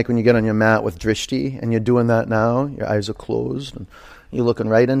commitment, like when you get on your mat with drishti, and you're doing that now. Your eyes are closed, and you're looking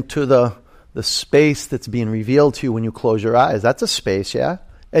right into the space that's being revealed to you when you close your eyes. That's a space, yeah?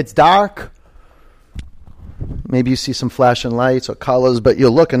 It's dark. Maybe you see some flashing lights or colors, but you're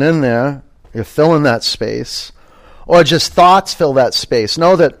looking in there. You're filling that space. Or just thoughts fill that space.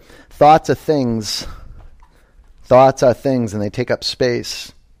 Know that thoughts are things. Thoughts are things, and they take up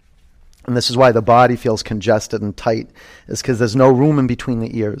space. And this is why the body feels congested and tight, is because there's no room in between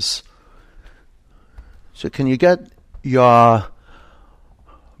the ears. So can you get your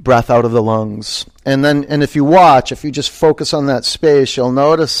breath out of the lungs? And if you watch, if you just focus on that space, you'll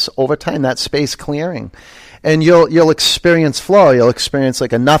notice over time that space clearing. And you'll experience flow. You'll experience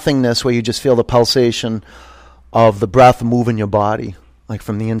like a nothingness where you just feel the pulsation of the breath moving your body, like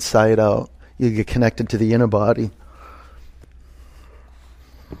from the inside out. You get connected to the inner body.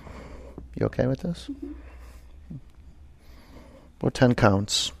 You okay with this? About 10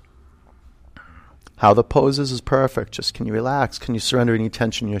 counts. How the poses is perfect. Just can you relax? Can you surrender any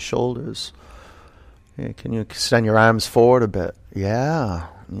tension in your shoulders? Okay, can you extend your arms forward a bit? Yeah.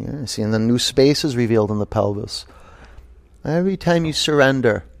 See, and the new space is revealed in the pelvis. Every time you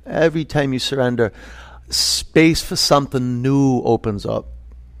surrender, space for something new opens up.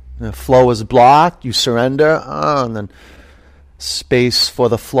 The flow is blocked, you surrender, and then space for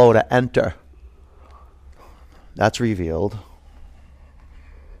the flow to enter. That's revealed.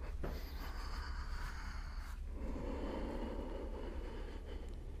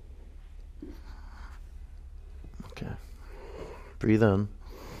 Okay. Breathe in.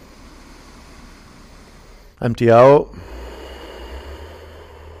 Empty out.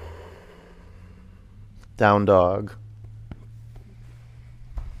 Down dog.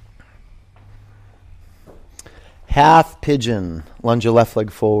 Half pigeon. Lunge your left leg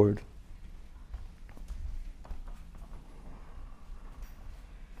forward.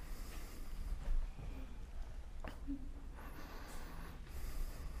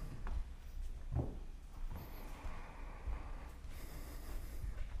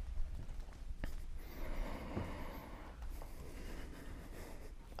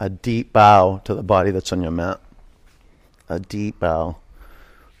 A deep bow to the body that's on your mat. A deep bow.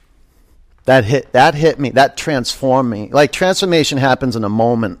 That hit me. That transformed me. Like, transformation happens in a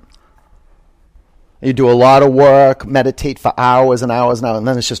moment. You do a lot of work, meditate for hours and hours and hours, and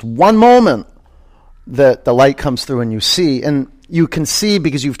then it's just one moment that the light comes through and you see. And you can see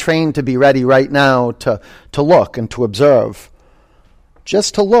because you've trained to be ready right now to look and to observe.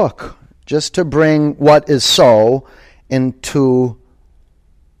 Just to look. Just to bring what is so into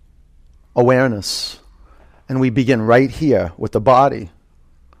awareness. And we begin right here with the body.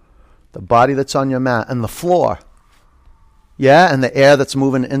 The body that's on your mat and the floor. Yeah, and the air that's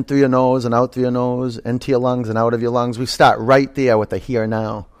moving in through your nose and out through your nose, into your lungs and out of your lungs. We start right there with the here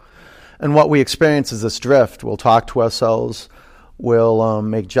now. And what we experience is this drift. We'll talk to ourselves. We'll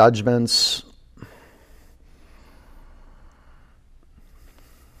make judgments.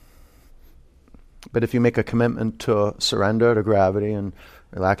 But if you make a commitment to surrender to gravity and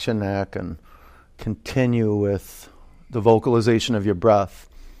relax your neck and continue with the vocalization of your breath.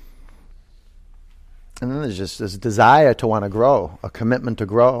 And then there's just this desire to want to grow, a commitment to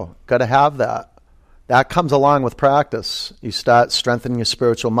grow. Got to have that. That comes along with practice. You start strengthening your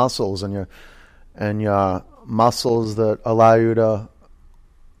spiritual muscles and your muscles that allow you to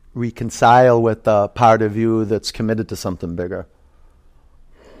reconcile with the part of you that's committed to something bigger.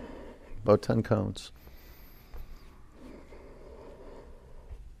 About 10 counts.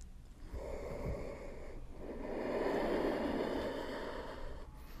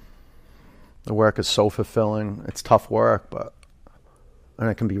 The work is so fulfilling. It's tough work, and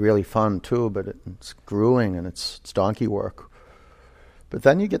it can be really fun too, but it's grueling and it's donkey work. But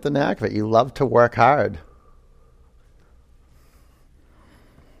then you get the knack of it. You love to work hard.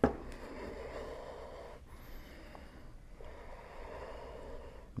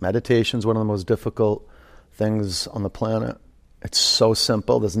 Meditation is one of the most difficult things on the planet. It's so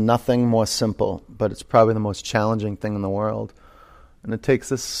simple. There's nothing more simple, but it's probably the most challenging thing in the world. And it takes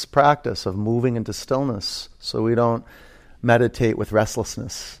this practice of moving into stillness so we don't meditate with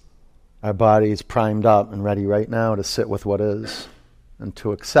restlessness. Our body's primed up and ready right now to sit with what is and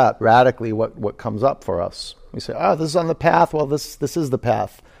to accept radically what comes up for us. We say, this is on the path. Well, this is the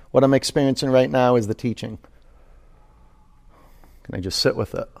path. What I'm experiencing right now is the teaching. Can I just sit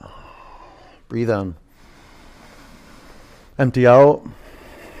with it? Breathe in. Empty out.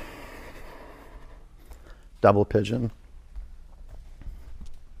 Double pigeon.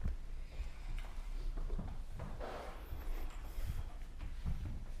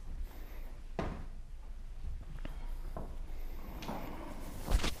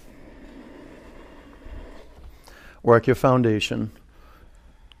 Work your foundation.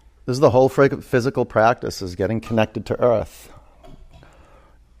 This is the whole physical practice, is getting connected to earth.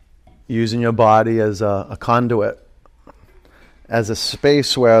 Using your body as a conduit, as a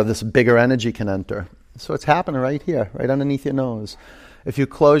space where this bigger energy can enter. So it's happening right here, right underneath your nose. If you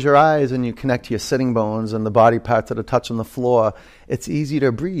close your eyes and you connect to your sitting bones and the body parts that are touching the floor, it's easy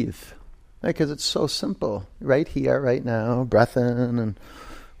to breathe, because it's so simple. Right here, right now, breath in and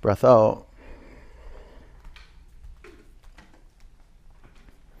breath out.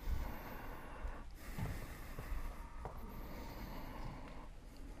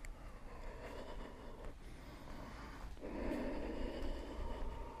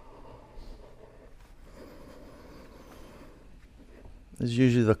 Is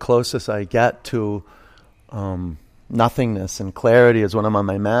usually the closest I get to nothingness and clarity is when I'm on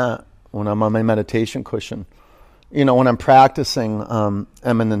my mat, when I'm on my meditation cushion. When I'm practicing, I'm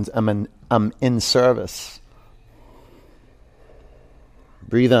in service.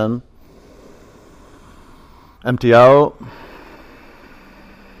 Breathe in. Empty out.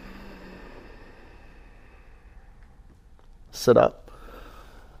 Sit up.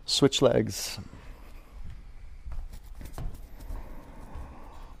 Switch legs.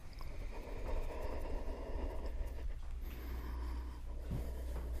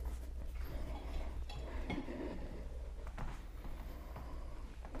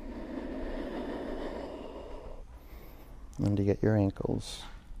 And to get your ankles.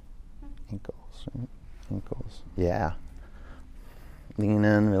 Right? Ankles. Yeah. Lean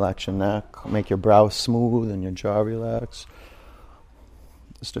in, relax your neck. Make your brow smooth and your jaw relax.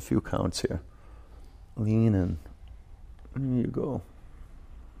 Just a few counts here. Lean in. There you go.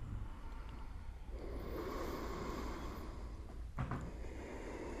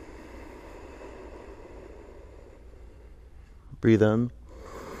 Breathe in.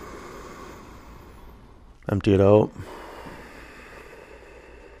 Empty it out.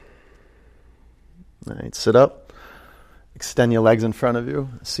 All right, sit up. Extend your legs in front of you.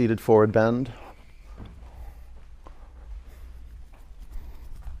 Seated forward bend.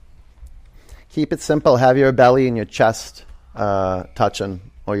 Keep it simple. Have your belly and your chest touching,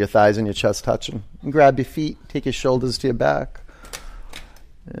 or your thighs and your chest touching. And grab your feet. Take your shoulders to your back.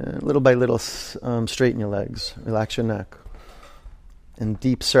 And little by little, straighten your legs. Relax your neck. In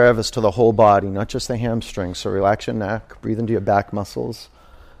deep service to the whole body, not just the hamstrings. So relax your neck. Breathe into your back muscles.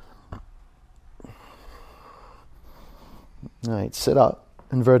 All right, sit up.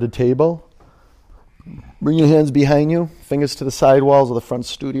 Inverted table. Bring your hands behind you. Fingers to the side walls of the front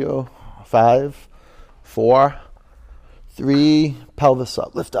studio. 5, 4, 3. Pelvis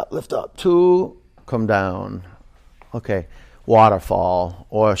up. Lift up, lift up. 2. Come down. Okay. Waterfall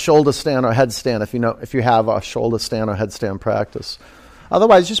or shoulder stand or headstand if you have a shoulder stand or headstand practice.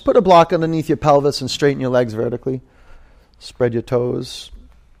 Otherwise, just put a block underneath your pelvis and straighten your legs vertically. Spread your toes.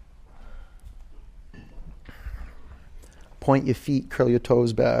 Point your feet, curl your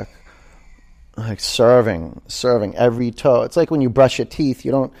toes back. Like serving every toe. It's like when you brush your teeth,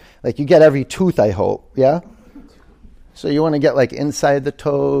 you get every tooth, I hope, yeah? So you want to get like inside the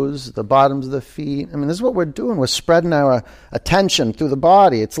toes, the bottoms of the feet. I mean, this is what we're doing. We're spreading our attention through the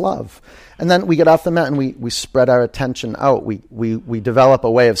body. It's love. And then we get off the mat and we spread our attention out. We develop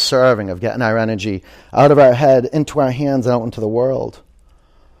a way of serving, of getting our energy out of our head, into our hands, out into the world.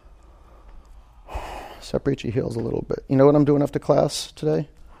 Separate your heels a little bit. You know what I'm doing after class today?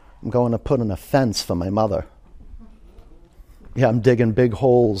 I'm going to put in a fence for my mother. Yeah, I'm digging big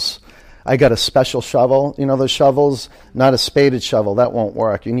holes. I got a special shovel. You know those shovels? Not a spaded shovel. That won't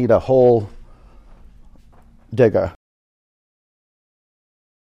work. You need a hole digger.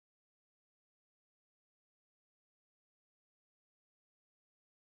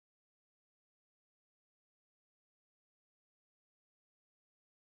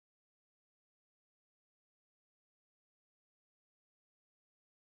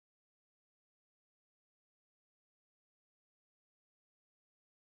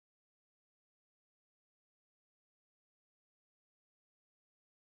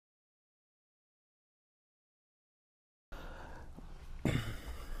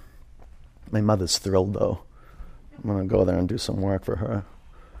 My mother's thrilled, though. I'm going to go there and do some work for her.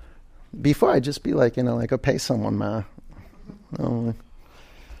 Before, I'd just be like, like, oh, pay someone, Ma. No.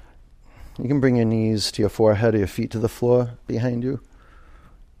 You can bring your knees to your forehead or your feet to the floor behind you.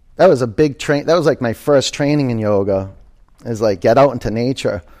 That was a big that was like my first training in yoga, is like get out into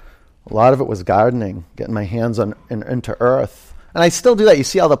nature. A lot of it was gardening, getting my hands into earth. And I still do that. You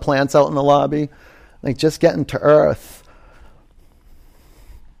see all the plants out in the lobby? Like, just getting to earth.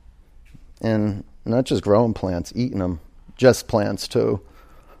 And not just growing plants, eating them. Just plants, too.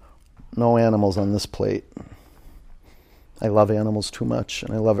 No animals on this plate. I love animals too much,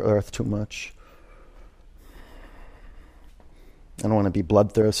 and I love earth too much. I don't want to be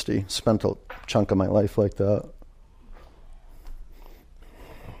bloodthirsty. Spent a chunk of my life like that.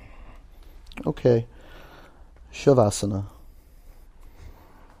 Okay. Shavasana.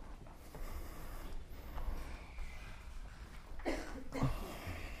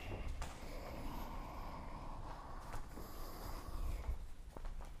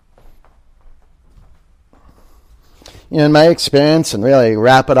 In my experience, and really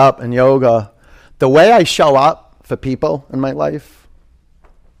wrap it up in yoga, the way I show up for people in my life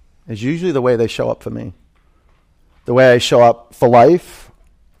is usually the way they show up for me. The way I show up for life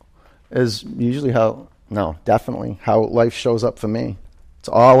is usually definitely how life shows up for me. It's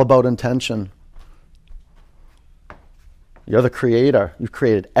all about intention. You're the creator. You've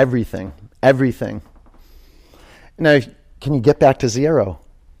created everything. Everything. Now, can you get back to zero?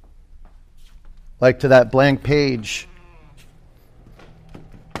 Like to that blank page.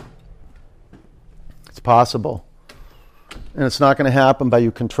 It's possible. And it's not going to happen by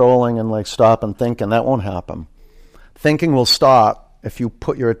you controlling and like stop and thinking. That won't happen. Thinking will stop if you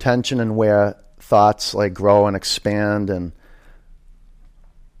put your attention in where thoughts like grow and expand and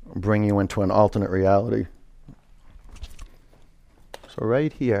bring you into an alternate reality. So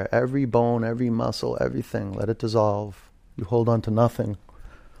right here, every bone, every muscle, everything, let it dissolve. You hold on to nothing.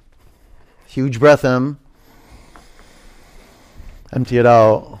 Huge breath in. Empty it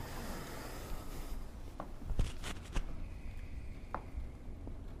out.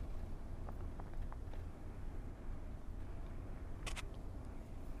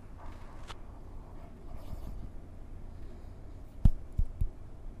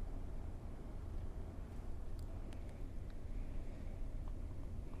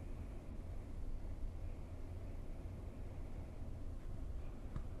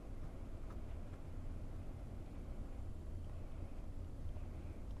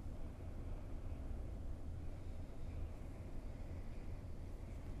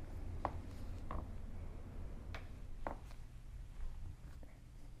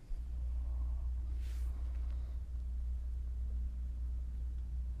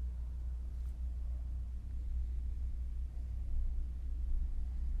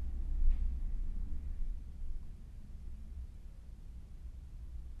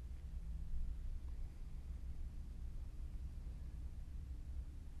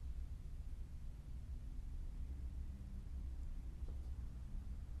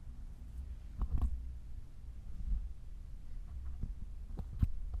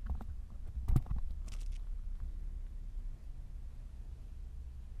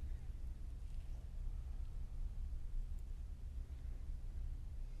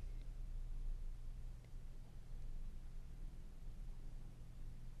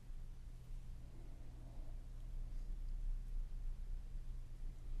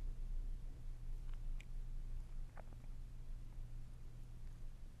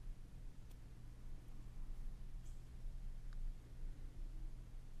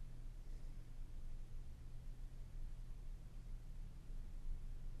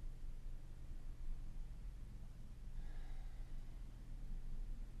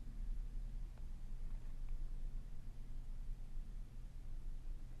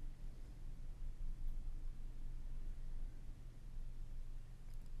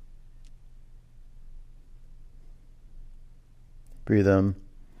 Breathe in.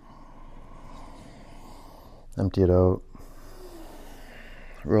 Empty it out.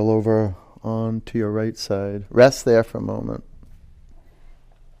 Roll over onto your right side. Rest there for a moment.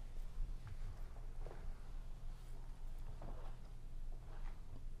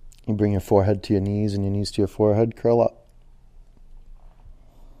 You bring your forehead to your knees and your knees to your forehead. Curl up.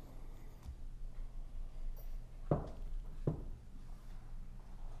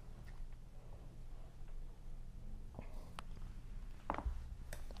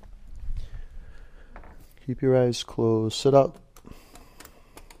 Keep your eyes closed. Sit up.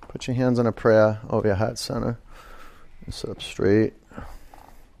 Put your hands on a prayer over your heart center. And sit up straight.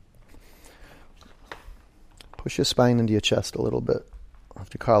 Push your spine into your chest a little bit.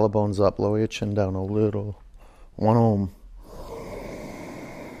 Lift your collarbones up. Lower your chin down a little. One Om.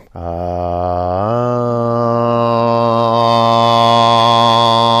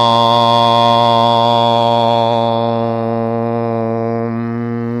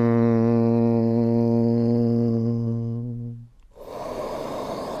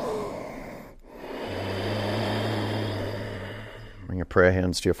 Bring your prayer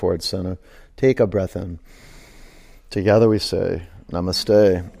hands to your forehead center. Take a breath in. Together we say,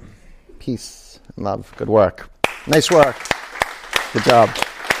 Namaste, peace, and love. Good work. Nice work. Good job.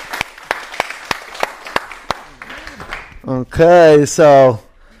 Okay, so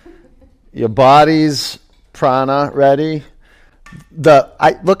your body's prana ready.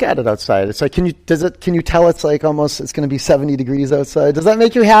 I look at it outside. It's like, can you tell it's like almost, it's going to be 70 degrees outside? Does that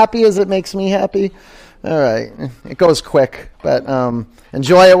make you happy as it makes me happy? All right. It goes quick, but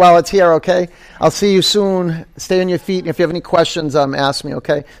enjoy it while it's here, okay? I'll see you soon. Stay on your feet. If you have any questions, ask me,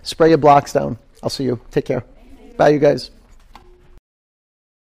 okay? Spray your blocks down. I'll see you. Take care. Bye, you guys.